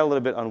then it got a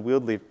little bit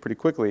unwieldy pretty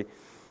quickly.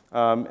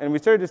 And we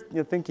started just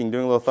doing a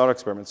little thought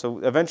experiment. So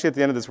eventually at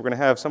the end of this, we're going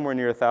to have somewhere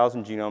near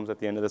 1,000 genomes at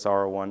the end of this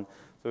R01.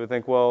 So we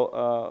think,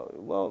 well,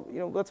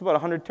 that's about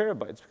 100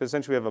 terabytes, because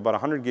essentially we have about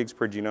 100 gigs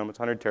per genome. It's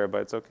 100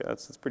 terabytes. Okay,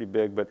 that's pretty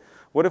big. But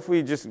what if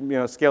we just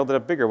scaled it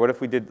up bigger? What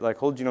if we did like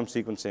whole genome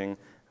sequencing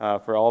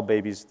for all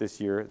babies this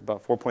year,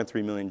 about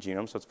 4.3 million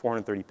genomes, so it's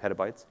 430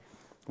 petabytes.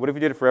 What if we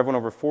did it for everyone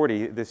over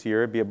 40 this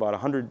year? It'd be about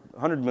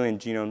 100 million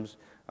genomes,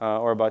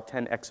 or about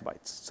 10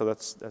 exabytes. So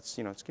that's it's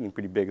getting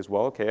pretty big as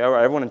well. Okay, all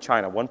right, everyone in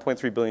China,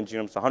 1.3 billion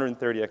genomes,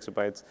 130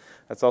 exabytes.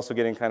 That's also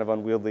getting kind of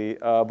unwieldy.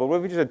 But what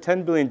if we just had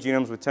 10 billion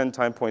genomes with 10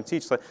 time points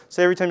each? So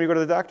say every time you go to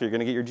the doctor, you're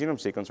going to get your genome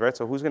sequence, right?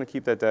 So who's going to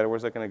keep that data?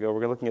 Where's that going to go?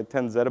 We're looking at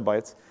 10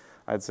 zettabytes,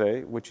 I'd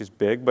say, which is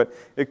big. But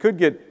it could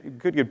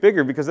get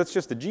bigger because that's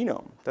just the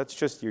genome. That's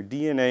just your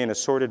DNA in a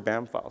sorted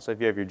BAM file. So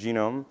if you have your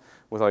genome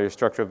with all your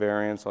structural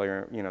variants, all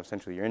your,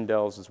 essentially your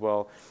indels as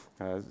well,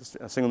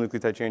 single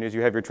nucleotide changes.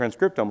 You have your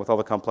transcriptome with all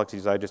the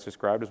complexities I just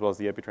described, as well as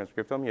the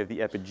epitranscriptome. You have the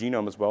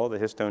epigenome as well, the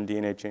histone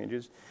DNA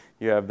changes.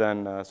 You have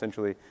then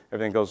essentially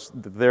everything goes,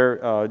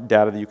 their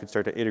data that you could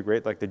start to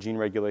integrate, like the gene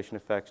regulation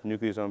effects,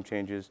 nucleosome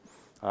changes,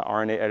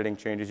 RNA editing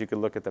changes. You could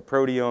look at the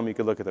proteome, you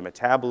could look at the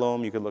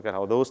metabolome, you could look at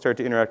how those start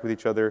to interact with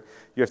each other.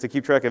 You have to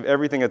keep track of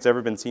everything that's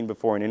ever been seen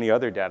before in any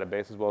other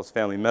database, as well as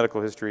family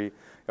medical history. You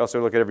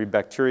also look at every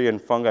bacteria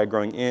and fungi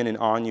growing in and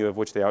on you, of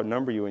which they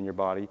outnumber you in your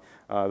body.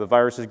 The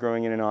viruses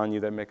growing in and on you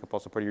that make up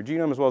also part of your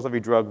genome, as well as every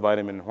drug,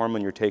 vitamin, and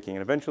hormone you're taking.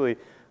 And eventually,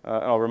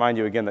 I'll remind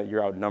you again that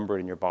you're outnumbered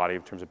in your body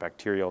in terms of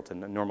bacterial to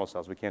normal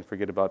cells. We can't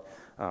forget about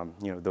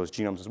those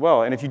genomes as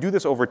well. And if you do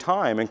this over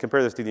time and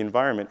compare this to the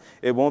environment,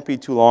 it won't be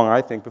too long,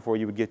 I think, before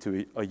you would get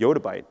to a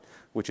yottabyte,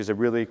 which is a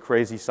really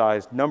crazy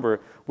sized number,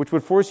 which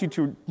would force you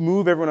to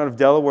move everyone out of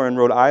Delaware and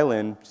Rhode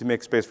Island to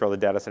make space for all the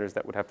data centers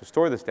that would have to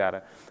store this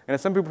data. And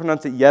as some people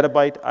pronounce it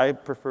yettabyte, I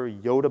prefer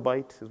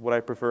yottabyte is what I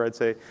prefer, I'd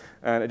say.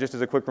 And just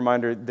as a quick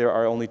reminder, there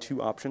are only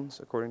 2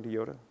 options according to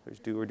Yoda. There's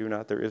do or do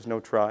not. There is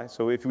no try.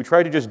 So if we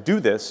try to just do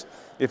this,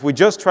 we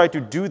say,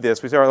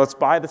 all right, let's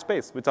buy the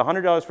space. It's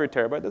 $100 for a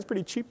terabyte. That's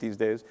pretty cheap these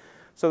days.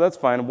 So that's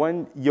fine.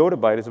 1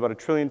 yottabyte is about 1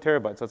 trillion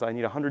terabytes. So I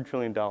need $100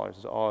 trillion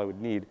is all I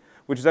would need,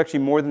 which is actually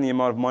more than the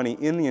amount of money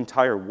in the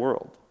entire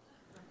world,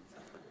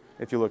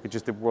 if you look at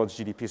just the world's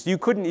GDP. So you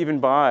couldn't even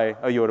buy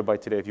a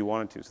yottabyte today if you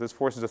wanted to. So this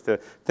forces us to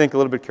think a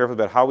little bit carefully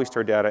about how we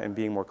store data and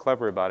being more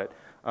clever about it.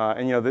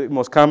 And the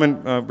most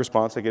common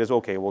response I get is,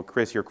 okay, well,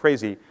 Chris, you're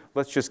crazy.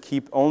 Let's just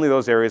keep only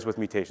those areas with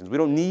mutations. We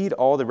don't need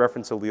all the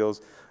reference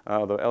alleles,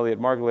 though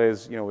Elliot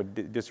Margulies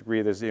would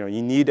disagree. There's, you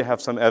need to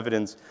have some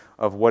evidence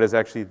of what is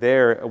actually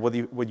there, whether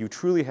you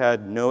truly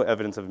had no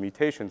evidence of a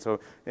mutation. So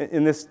to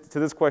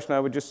this question, I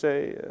would just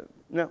say,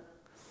 no.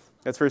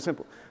 That's very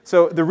simple.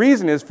 So the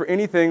reason is for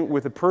anything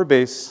with a per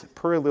base,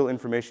 per allele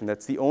information,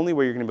 that's the only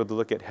way you're going to be able to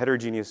look at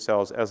heterogeneous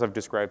cells, as I've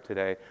described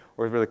today,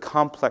 or really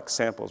complex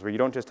samples where you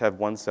don't just have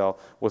one cell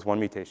with one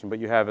mutation, but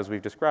you have, as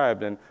we've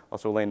described, and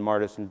also Elaine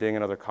Martis and Ding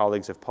and other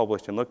colleagues have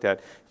published and looked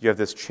at, you have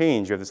this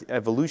change, you have this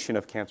evolution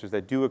of cancers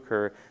that do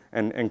occur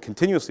and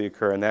continuously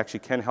occur, and they actually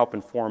can help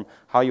inform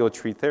how you'll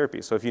treat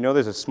therapy. So if you know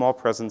there's a small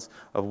presence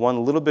of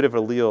one little bit of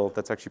allele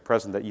that's actually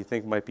present that you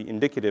think might be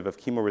indicative of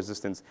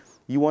chemoresistance,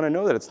 you want to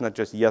know that it's not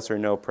just yes or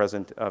no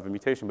present of a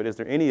mutation, but is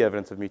there any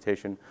evidence of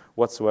mutation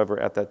whatsoever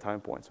at that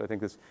time point? So I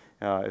think this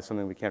is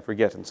something we can't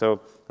forget. And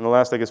so in the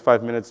last,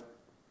 5 minutes,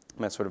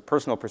 my sort of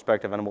personal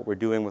perspective on what we're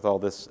doing with all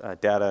this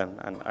data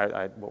and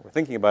what we're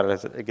thinking about it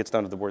as it gets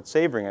down to the word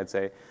savoring, I'd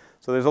say.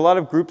 So there's a lot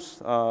of groups,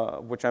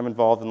 which I'm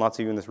involved in, lots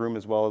of you in this room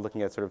as well,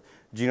 looking at sort of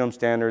genome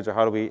standards or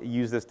how do we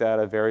use this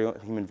data,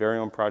 Human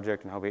Variome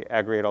Project, and how we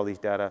aggregate all these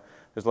data.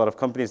 There's a lot of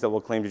companies that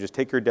will claim to just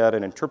take your data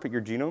and interpret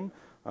your genome.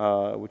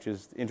 which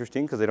is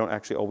interesting because they don't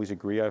actually always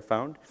agree, I've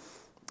found.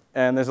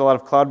 And there's a lot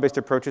of cloud-based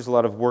approaches, a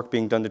lot of work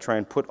being done to try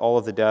and put all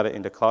of the data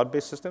into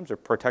cloud-based systems or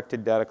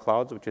protected data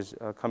clouds, which is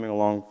coming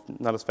along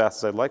not as fast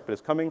as I'd like, but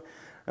it's coming.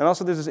 And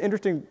also there's this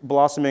interesting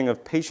blossoming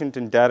of patient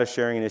and data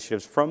sharing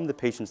initiatives from the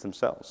patients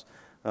themselves.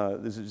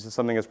 This is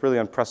something that's really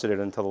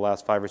unprecedented until the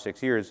last 5 or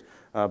 6 years.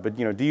 But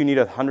do you need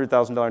a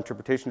 $100,000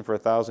 interpretation for a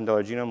 $1,000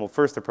 genome? Well,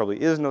 first, there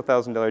probably is no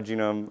 $1,000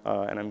 genome,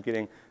 and I'm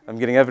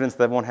getting evidence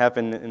that won't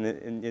happen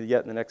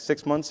yet in the next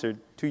 6 months or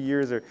 2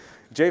 years. Or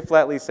Jay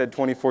Flatley said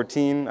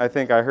 2014. I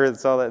think I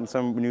saw that in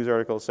some news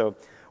article. So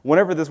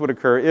whenever this would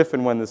occur, if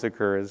and when this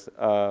occurs,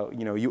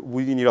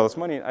 we need all this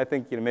money. I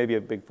think maybe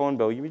a big phone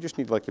bill. You just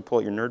need you pull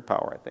out your nerd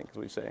power, I think, is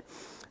what you say.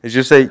 Is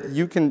just say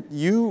you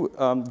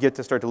get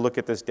to start to look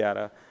at this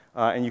data.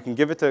 And you can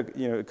give it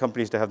to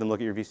companies to have them look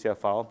at your VCF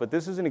file. But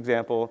this is an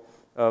example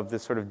of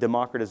this sort of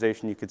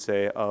democratization, you could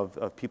say,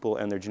 of people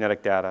and their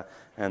genetic data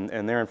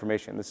and their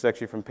information. This is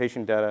actually from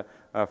patient data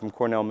from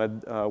Cornell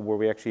Med, where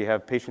we actually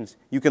have patients.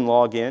 You can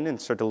log in and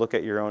start to look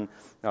at your own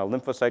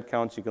lymphocyte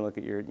counts. You can look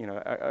at your,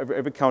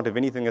 every count of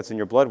anything that's in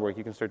your blood work.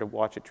 You can start to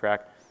watch it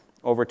track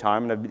over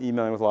time. And I've been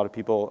emailing with a lot of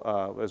people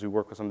as we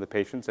work with some of the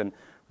patients. And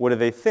what do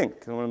they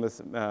think? And one of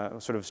the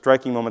sort of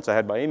striking moments I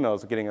had by email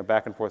is getting a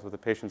back and forth with a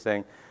patient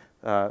saying,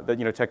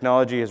 that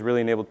technology has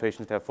really enabled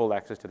patients to have full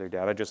access to their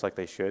data, just like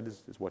they should,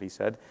 is what he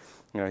said.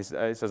 He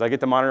says, I get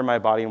to monitor my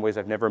body in ways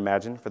I've never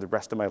imagined for the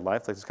rest of my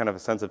life. Like this kind of a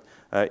sense of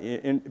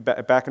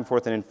back and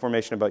forth and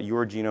information about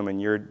your genome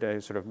and your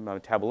sort of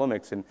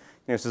metabolomics. And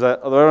he says, I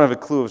don't have a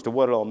clue as to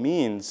what it all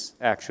means,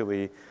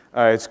 actually.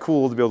 It's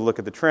cool to be able to look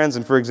at the trends.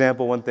 And for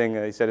example, one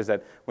thing he said is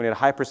that when he had a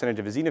high percentage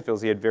of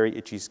eosinophils, he had very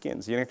itchy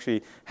skin. So you can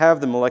actually have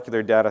the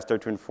molecular data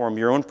start to inform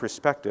your own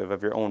perspective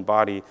of your own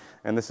body.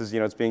 And this is,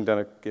 it's being done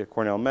at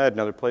Cornell Med and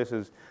other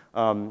places.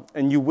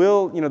 And you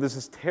will, this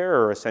is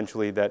terror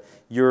essentially that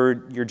your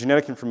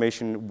genetic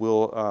information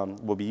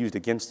will be used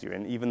against you.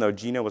 And even though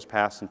GINA was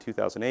passed in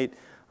 2008,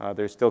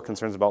 there's still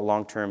concerns about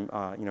long-term,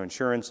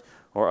 insurance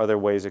or other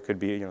ways it could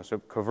be, so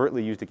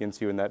covertly used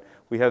against you. And that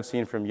we have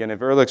seen from Yennev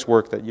Ehrlich's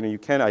work that, you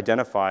can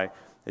identify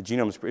the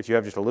genomes if you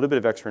have just a little bit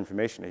of extra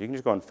information. You can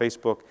just go on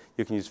Facebook.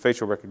 You can use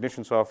facial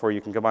recognition software.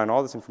 You can combine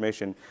all this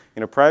information.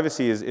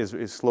 Privacy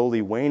is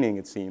slowly waning,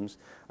 it seems.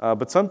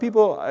 But some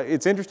people,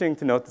 it's interesting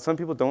to note that some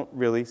people don't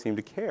really seem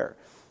to care.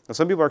 Now,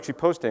 some people are actually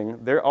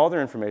posting all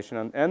their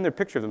information and their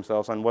picture of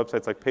themselves on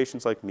websites like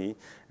Patients Like Me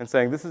and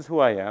saying, this is who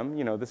I am.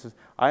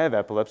 I have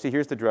epilepsy.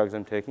 Here's the drugs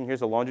I'm taking.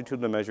 Here's a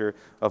longitudinal measure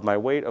of my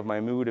weight, of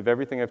my mood, of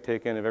everything I've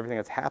taken, of everything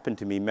that's happened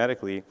to me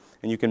medically.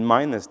 And you can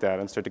mine this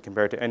data and start to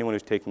compare it to anyone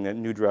who's taking that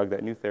new drug,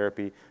 that new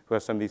therapy, who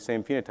has some of these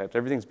same phenotypes.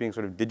 Everything's being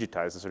sort of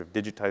digitized. The sort of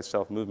digitized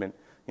self-movement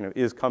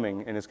is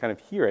coming and is kind of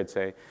here, I'd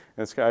say.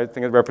 And I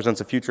think it represents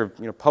the future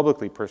of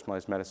publicly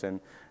personalized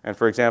medicine. And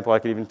for example, I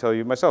could even tell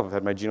you myself, I've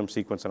had my genome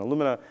sequenced on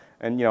Illumina,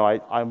 and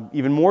I'm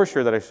even more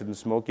sure that I shouldn't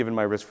smoke given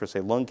my risk for, say,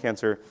 lung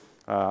cancer.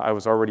 I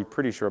was already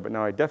pretty sure, but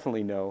now I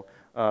definitely know.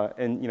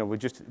 And with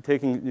just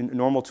taking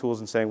normal tools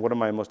and saying, what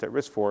am I most at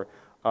risk for?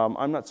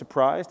 I'm not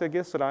surprised, I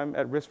guess, that I'm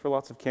at risk for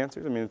lots of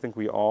cancers. I mean, I think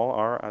we all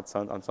are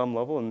on some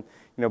level. And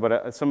but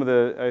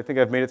I think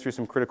I've made it through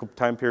some critical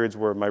time periods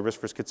where my risk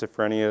for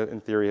schizophrenia,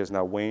 in theory, has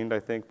now waned, I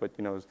think. But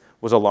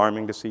was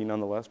alarming to see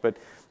nonetheless. But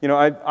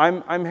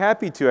I'm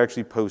happy to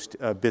actually post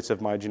bits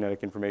of my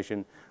genetic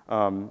information.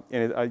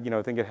 And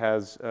I think it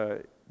has.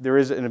 There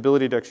is an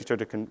ability to actually start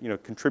to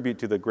contribute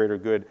to the greater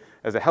good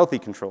as a healthy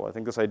control. I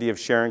think this idea of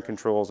sharing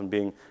controls and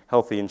being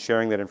healthy and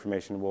sharing that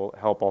information will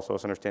help also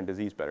us understand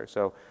disease better.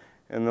 So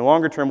in the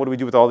longer term, what do we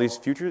do with all these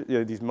features,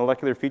 these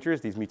molecular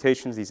features, these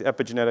mutations, these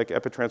epigenetic,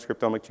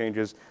 epitranscriptomic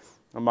changes?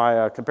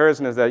 My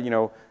comparison is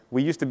that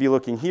we used to be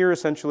looking here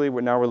essentially,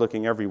 but now we're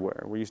looking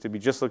everywhere. We used to be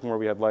just looking where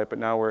we had light, but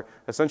now we're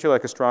essentially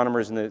like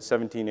astronomers in the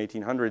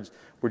 1800s.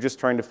 We're just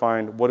trying to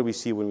find what do we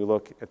see when we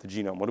look at the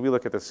genome? What do we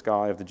look at the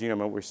sky of the genome?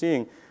 And what we're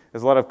seeing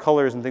is a lot of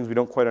colors and things we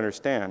don't quite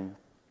understand.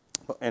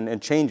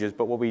 And changes,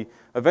 but what we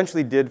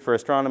eventually did for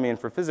astronomy and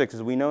for physics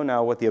is we know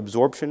now what the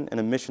absorption and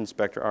emission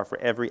spectra are for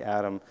every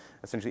atom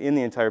essentially in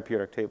the entire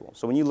periodic table.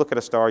 So when you look at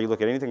a star, you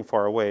look at anything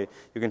far away,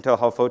 you can tell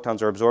how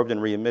photons are absorbed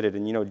and re-emitted,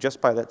 and just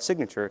by that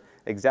signature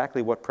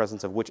exactly what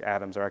presence of which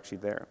atoms are actually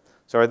there.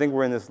 So I think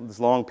we're in this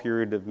long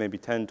period of maybe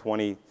 10,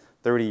 20,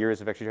 30 years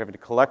of actually having to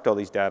collect all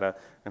these data,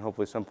 and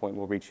hopefully at some point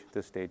we'll reach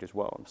this stage as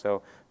well. And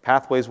so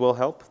pathways will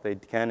help. They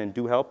can and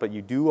do help, but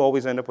you do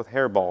always end up with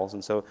hairballs.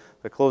 And so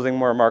the closing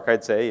remark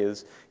I'd say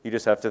is you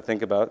just have to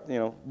think about,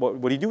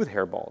 what do you do with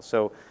hairballs?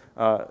 So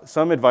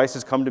some advice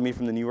has come to me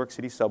from the New York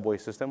City subway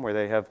system where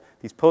they have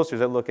these posters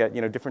that look at,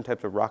 different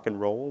types of rock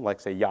and roll, like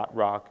say yacht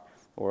rock,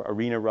 or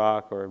arena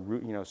rock, or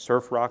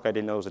surf rock. I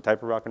didn't know it was a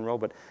type of rock and roll,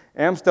 but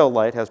Amstel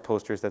Light has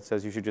posters that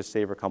says you should just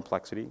savor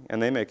complexity,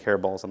 and they make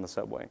hairballs on the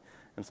subway.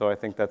 And so I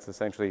think that's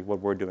essentially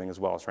what we're doing as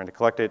well, is trying to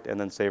collect it and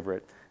then savor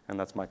it, and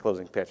that's my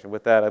closing pitch. And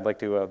with that, I'd like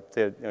to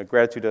say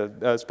gratitude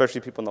to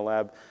especially people in the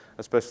lab,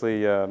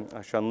 especially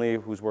Shun Li,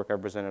 whose work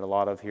I've presented a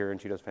lot of here, and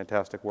she does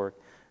fantastic work,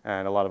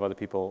 and a lot of other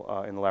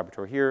people in the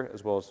laboratory here,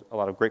 as well as a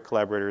lot of great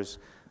collaborators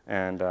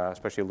and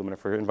especially Illumina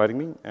for inviting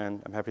me,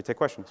 and I'm happy to take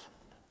questions.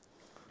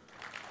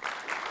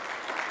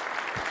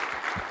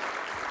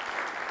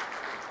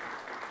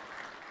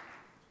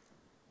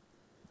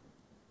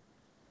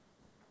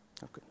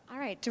 Okay. All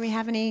right, do we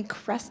have any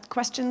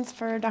questions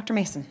for Dr.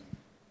 Mason?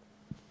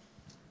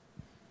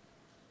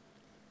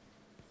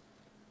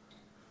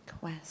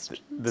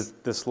 Questions?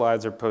 The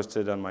slides are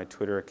posted on my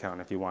Twitter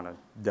account if you want to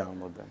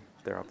download them.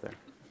 They're up there.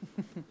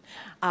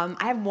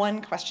 I have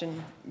one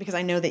question, because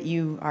I know that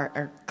you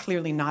are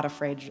clearly not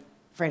afraid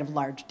of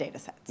large data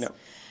sets. No.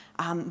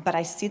 But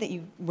I see that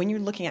when you're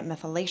looking at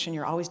methylation,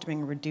 you're always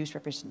doing a reduced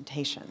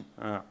representation.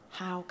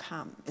 How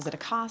come? Is it a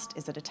cost?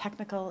 Is it a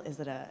technical? Is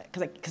it a,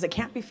 because it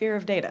can't be fear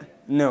of data.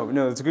 No,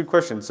 it's a good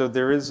question. So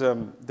there's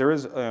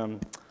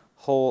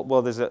whole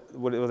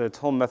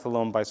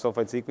methylome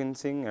bisulfite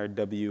sequencing, or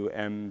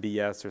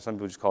WMBS, or some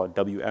people just call it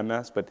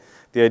WMS. But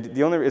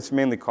it's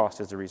mainly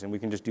cost is the reason. We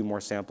can just do more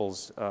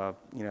samples,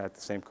 at the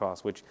same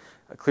cost. Which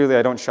clearly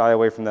I don't shy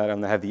away from that. I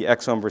have the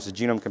exome versus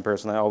genome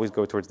comparison. I always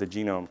go towards the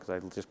genome because I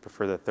just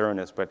prefer the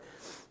thoroughness. But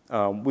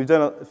we've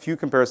done a few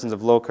comparisons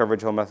of low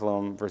coverage whole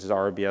methylome versus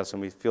RBS,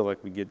 and we feel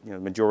like we get the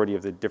majority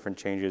of the different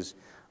changes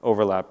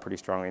overlap pretty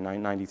strongly,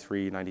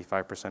 93,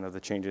 95% of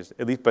the changes,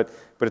 at least, but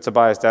it's a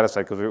biased data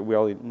set because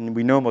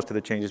we know most of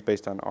the changes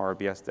based on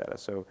RBS data.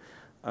 So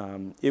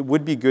it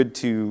would be good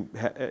to,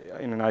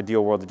 in an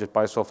ideal world, to just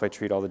bisulfite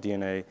treat all the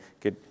DNA,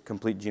 get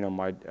complete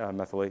genome-wide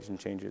methylation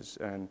changes,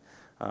 and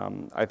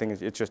I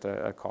think it's just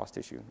a cost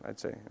issue, I'd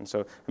say. And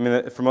so, I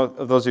mean, for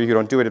those of you who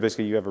don't do it,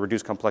 basically you have a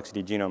reduced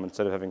complexity genome.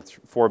 Instead of having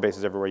 4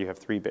 bases everywhere, you have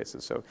 3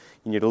 bases. So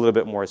you need a little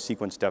bit more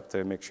sequence depth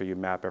to make sure you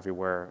map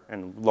everywhere,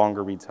 and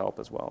longer reads help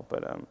as well.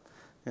 But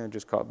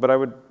just cost. But I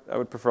would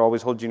prefer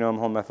always whole genome,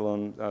 whole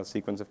methylome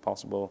sequence if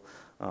possible,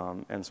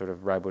 and sort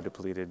of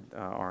ribodepleted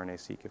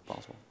RNA-seq if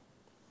possible.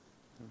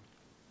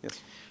 Yes.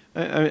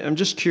 I'm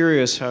just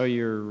curious how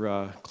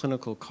your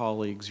clinical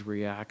colleagues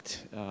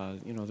react.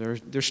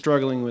 They're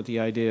struggling with the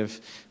idea of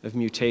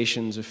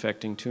mutations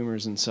affecting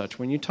tumors and such.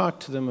 When you talk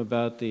to them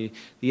about the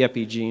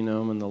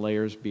epigenome and the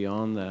layers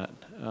beyond that,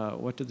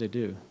 what do they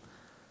do?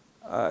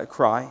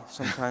 Cry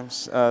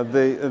sometimes.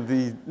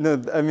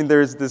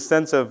 There's this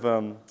sense of,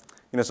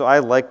 so I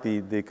like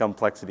the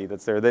complexity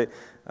that's there.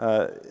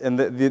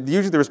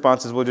 Usually the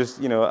response is, well,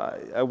 just,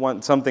 I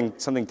want something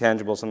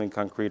tangible, something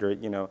concrete,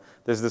 or,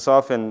 there's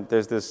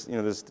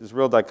this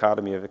real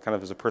dichotomy of it kind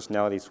of as a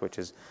personality switch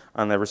is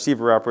on the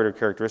receiver-operator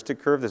characteristic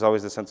curve, there's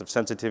always a sense of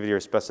sensitivity or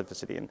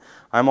specificity, and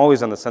I'm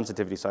always on the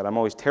sensitivity side. I'm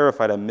always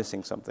terrified I'm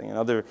missing something,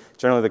 and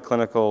generally the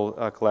clinical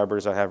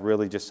collaborators I have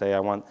really just say I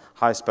want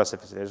high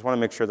specificity. I just want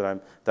to make sure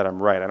that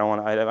I'm right.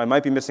 I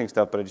might be missing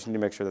stuff, but I just need to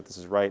make sure that this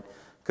is right.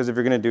 Because if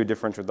you're going to do a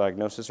differential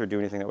diagnosis or do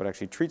anything that would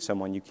actually treat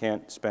someone, you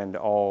can't spend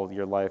all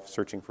your life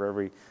searching for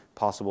every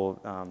possible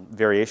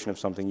variation of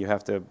something. You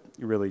have to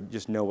really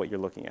just know what you're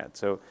looking at.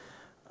 So,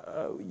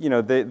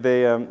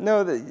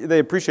 they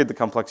appreciate the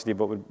complexity,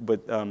 but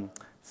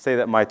say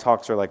that my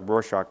talks are like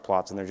Rorschach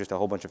plots and there's just a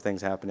whole bunch of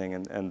things happening,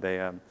 and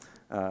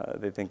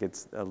they think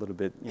it's a little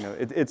bit,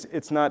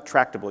 it's not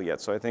tractable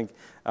yet. So I think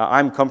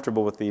I'm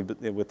comfortable with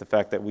the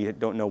fact that we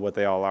don't know what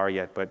they all are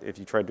yet. But if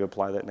you tried to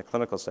apply that in a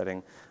clinical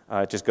setting,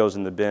 it just goes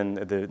in the bin,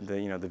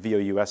 the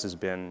VOUS's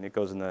bin. It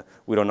goes in the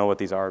we don't know what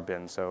these are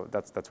bin. So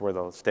that's where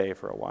they'll stay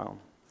for a while.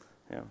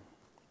 Yeah,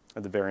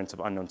 the variance of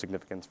unknown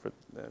significance for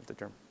the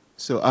term.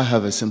 So I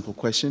have a simple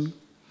question.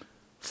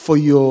 For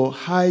your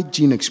high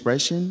gene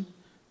expression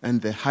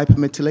and the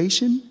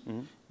hypermethylation,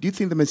 do you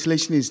think the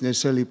methylation is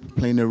necessarily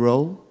playing a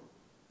role?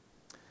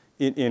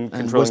 In controlling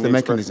and what's the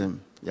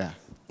mechanism? Yeah.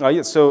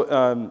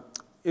 So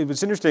it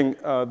was interesting.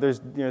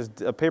 There's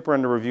a paper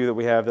under review that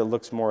we have that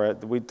looks more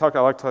at. I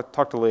like to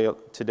talk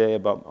today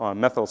about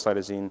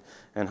methylcytosine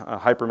and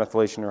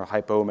hypermethylation or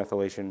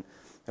hypomethylation.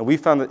 And we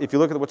found that if you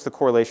look at what's the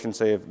correlation,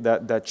 say, of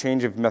that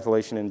change of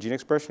methylation in gene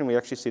expression, we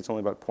actually see it's only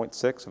about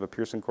 0.6 of a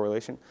Pearson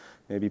correlation,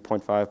 maybe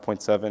 0.5,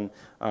 0.7.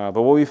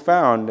 But what we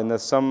found, and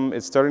it's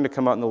starting to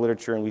come out in the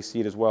literature, and we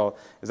see it as well,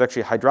 is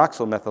actually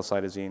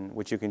hydroxylmethylcytosine,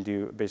 which you can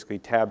do basically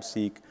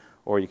tab-seq,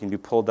 or you can do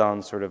pull-down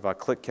sort of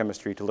click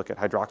chemistry to look at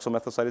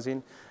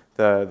hydroxylmethylcytosine.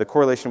 The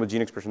correlation with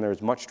gene expression there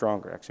is much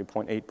stronger, actually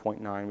 0.8,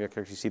 0.9. We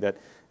can actually see that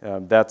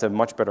that's a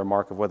much better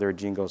mark of whether a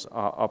gene goes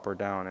up or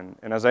down.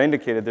 And as I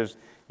indicated, there's,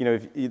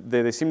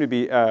 they seem to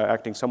be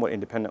acting somewhat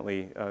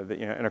independently,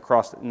 and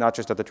across, not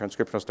just at the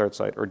transcriptional start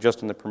site or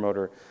just in the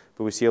promoter,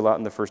 but we see a lot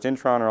in the first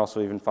intron or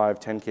also even 5,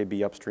 10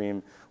 kb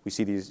upstream. We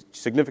see these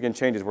significant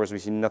changes, whereas we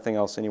see nothing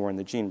else anywhere in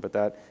the gene, but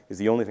that is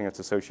the only thing that's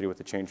associated with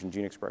the change in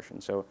gene expression.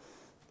 So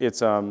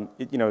it's,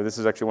 this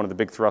is actually one of the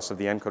big thrusts of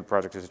the ENCODE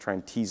project, is to try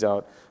and tease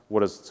out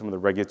what is some of the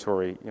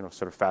regulatory,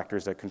 sort of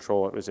factors that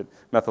control it. Is it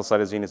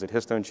methylcytosine? Is it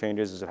histone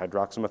changes? Is it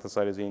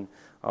hydroxymethylcytosine?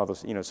 All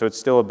those, so it's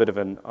still a bit of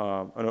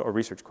a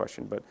research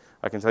question. But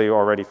I can tell you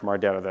already from our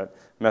data that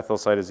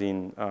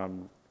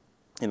methylcytosine,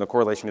 the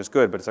correlation is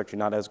good, but it's actually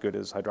not as good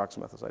as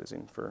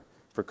hydroxymethylcytosine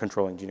for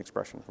controlling gene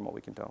expression, from what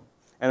we can tell.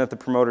 And that the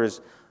promoters,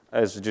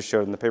 as just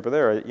showed in the paper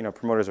there,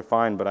 promoters are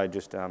fine, but I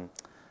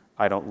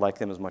don't like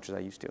them as much as I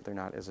used to. They're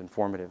not as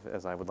informative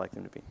as I would like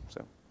them to be.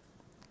 So.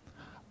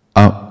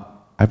 I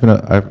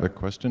have a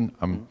question.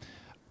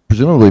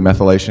 Presumably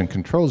methylation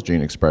controls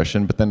gene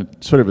expression, but then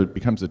it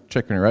becomes a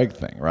chicken or egg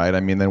thing, right? I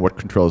mean, then what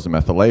controls the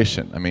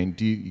methylation? I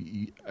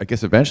mean, I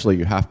guess eventually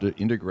you have to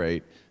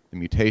integrate the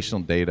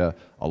mutational data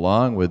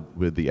along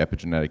with the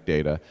epigenetic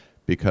data,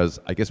 because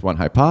I guess one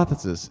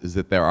hypothesis is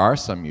that there are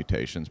some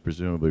mutations,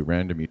 presumably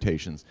random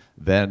mutations,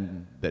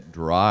 then that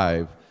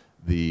drive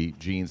the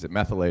genes that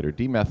methylate or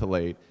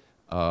demethylate,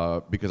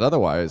 because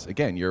otherwise,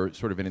 again, you're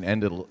sort of in an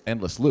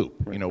endless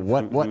loop. You know,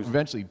 what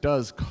eventually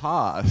does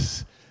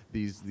cause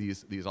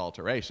these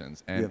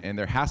alterations, and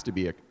there has to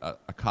be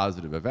a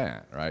causative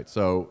event, right?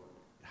 So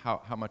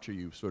how much are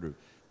you sort of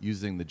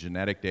using the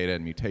genetic data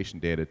and mutation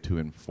data to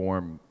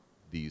inform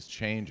these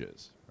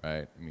changes,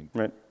 right? I mean,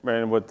 right.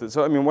 And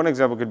so I mean, one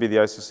example could be the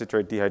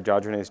isocitrate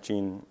dehydrogenase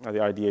gene, or the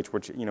IDH,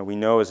 which we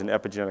know is an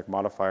epigenetic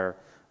modifier,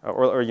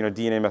 or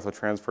DNA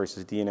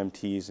methyltransferases,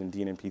 DNMTs, and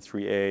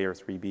DNMT3A or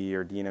 3B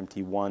or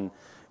DNMT1.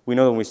 We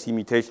know that when we see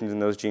mutations in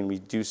those genes, we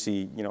do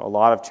see a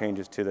lot of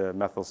changes to the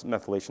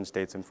methylation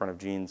states in front of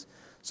genes.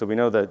 So we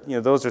know that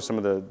those are some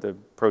of the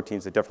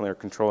proteins that definitely are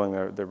controlling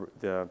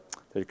the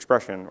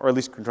expression, or at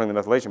least controlling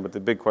the methylation. But the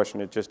big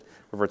question, it just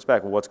reverts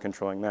back, well, what's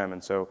controlling them?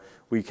 And so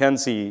we can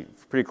see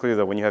pretty clearly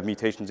that when you have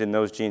mutations in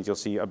those genes, you'll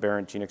see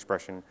aberrant gene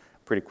expression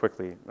pretty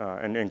quickly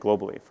and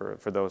globally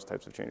for those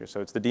types of changes.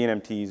 So it's the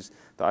DNMTs,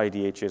 the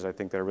IDHs, I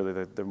think, that are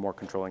really the more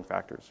controlling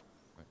factors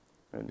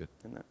in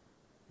that.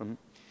 Mm-hmm.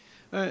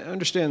 I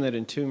understand that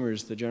in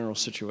tumors, the general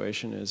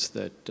situation is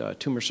that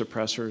tumor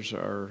suppressors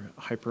are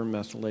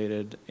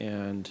hypermethylated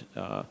and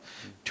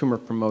tumor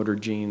promoter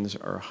genes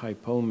are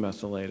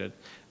hypomethylated.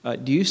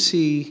 Do you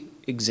see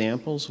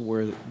examples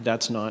where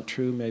that's not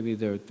true? Maybe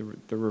the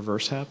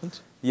reverse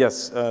happens?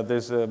 Yes, I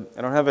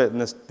don't have it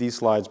in these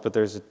slides, but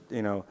there's,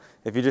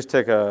 if you just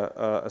take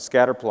a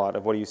scatter plot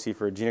of what do you see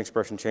for a gene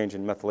expression change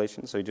in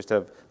methylation, so you just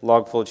have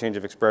log full change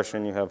of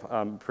expression, you have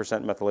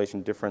percent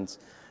methylation difference,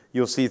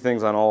 you'll see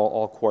things on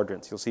all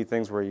quadrants. You'll see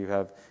things where you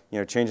have,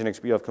 change in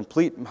you have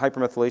complete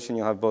hypermethylation.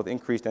 You'll have both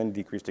increased and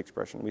decreased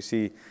expression. We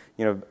see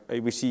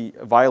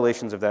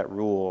violations of that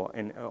rule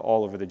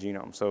all over the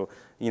genome. So,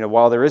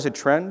 while there is a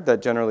trend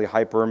that generally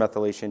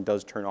hypermethylation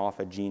does turn off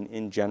a gene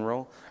in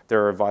general,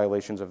 there are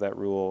violations of that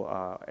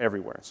rule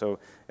everywhere. So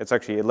it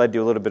led to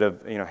a little bit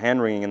of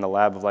hand wringing in the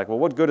lab of like, well,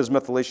 what good is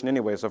methylation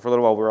anyway? So for a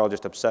little while we were all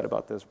just upset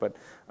about this. But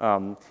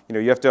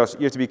you have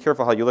to be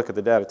careful how you look at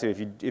the data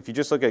too. If you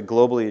just look at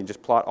globally and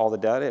just plot all the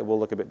data, it will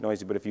look a bit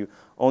noisy. But if you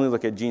only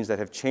look at genes that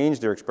have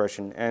changed their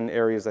expression and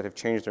areas that have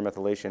changed their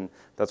methylation,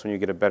 that's when you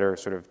get a better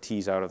sort of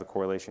tease out of the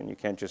correlation. You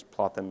can't just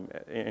plot them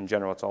in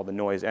general. It's all the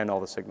noise and all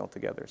the signal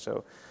together.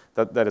 So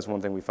that is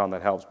one thing we found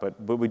that helps. But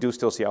we do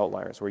still see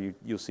outliers where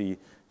you'll see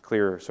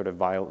clear sort of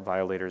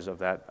violators of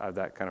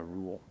that kind of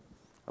rule.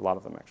 A lot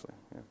of them actually.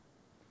 Yeah.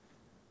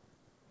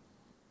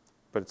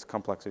 But it's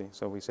complexity,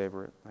 so we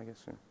savor it, I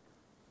guess. Yeah.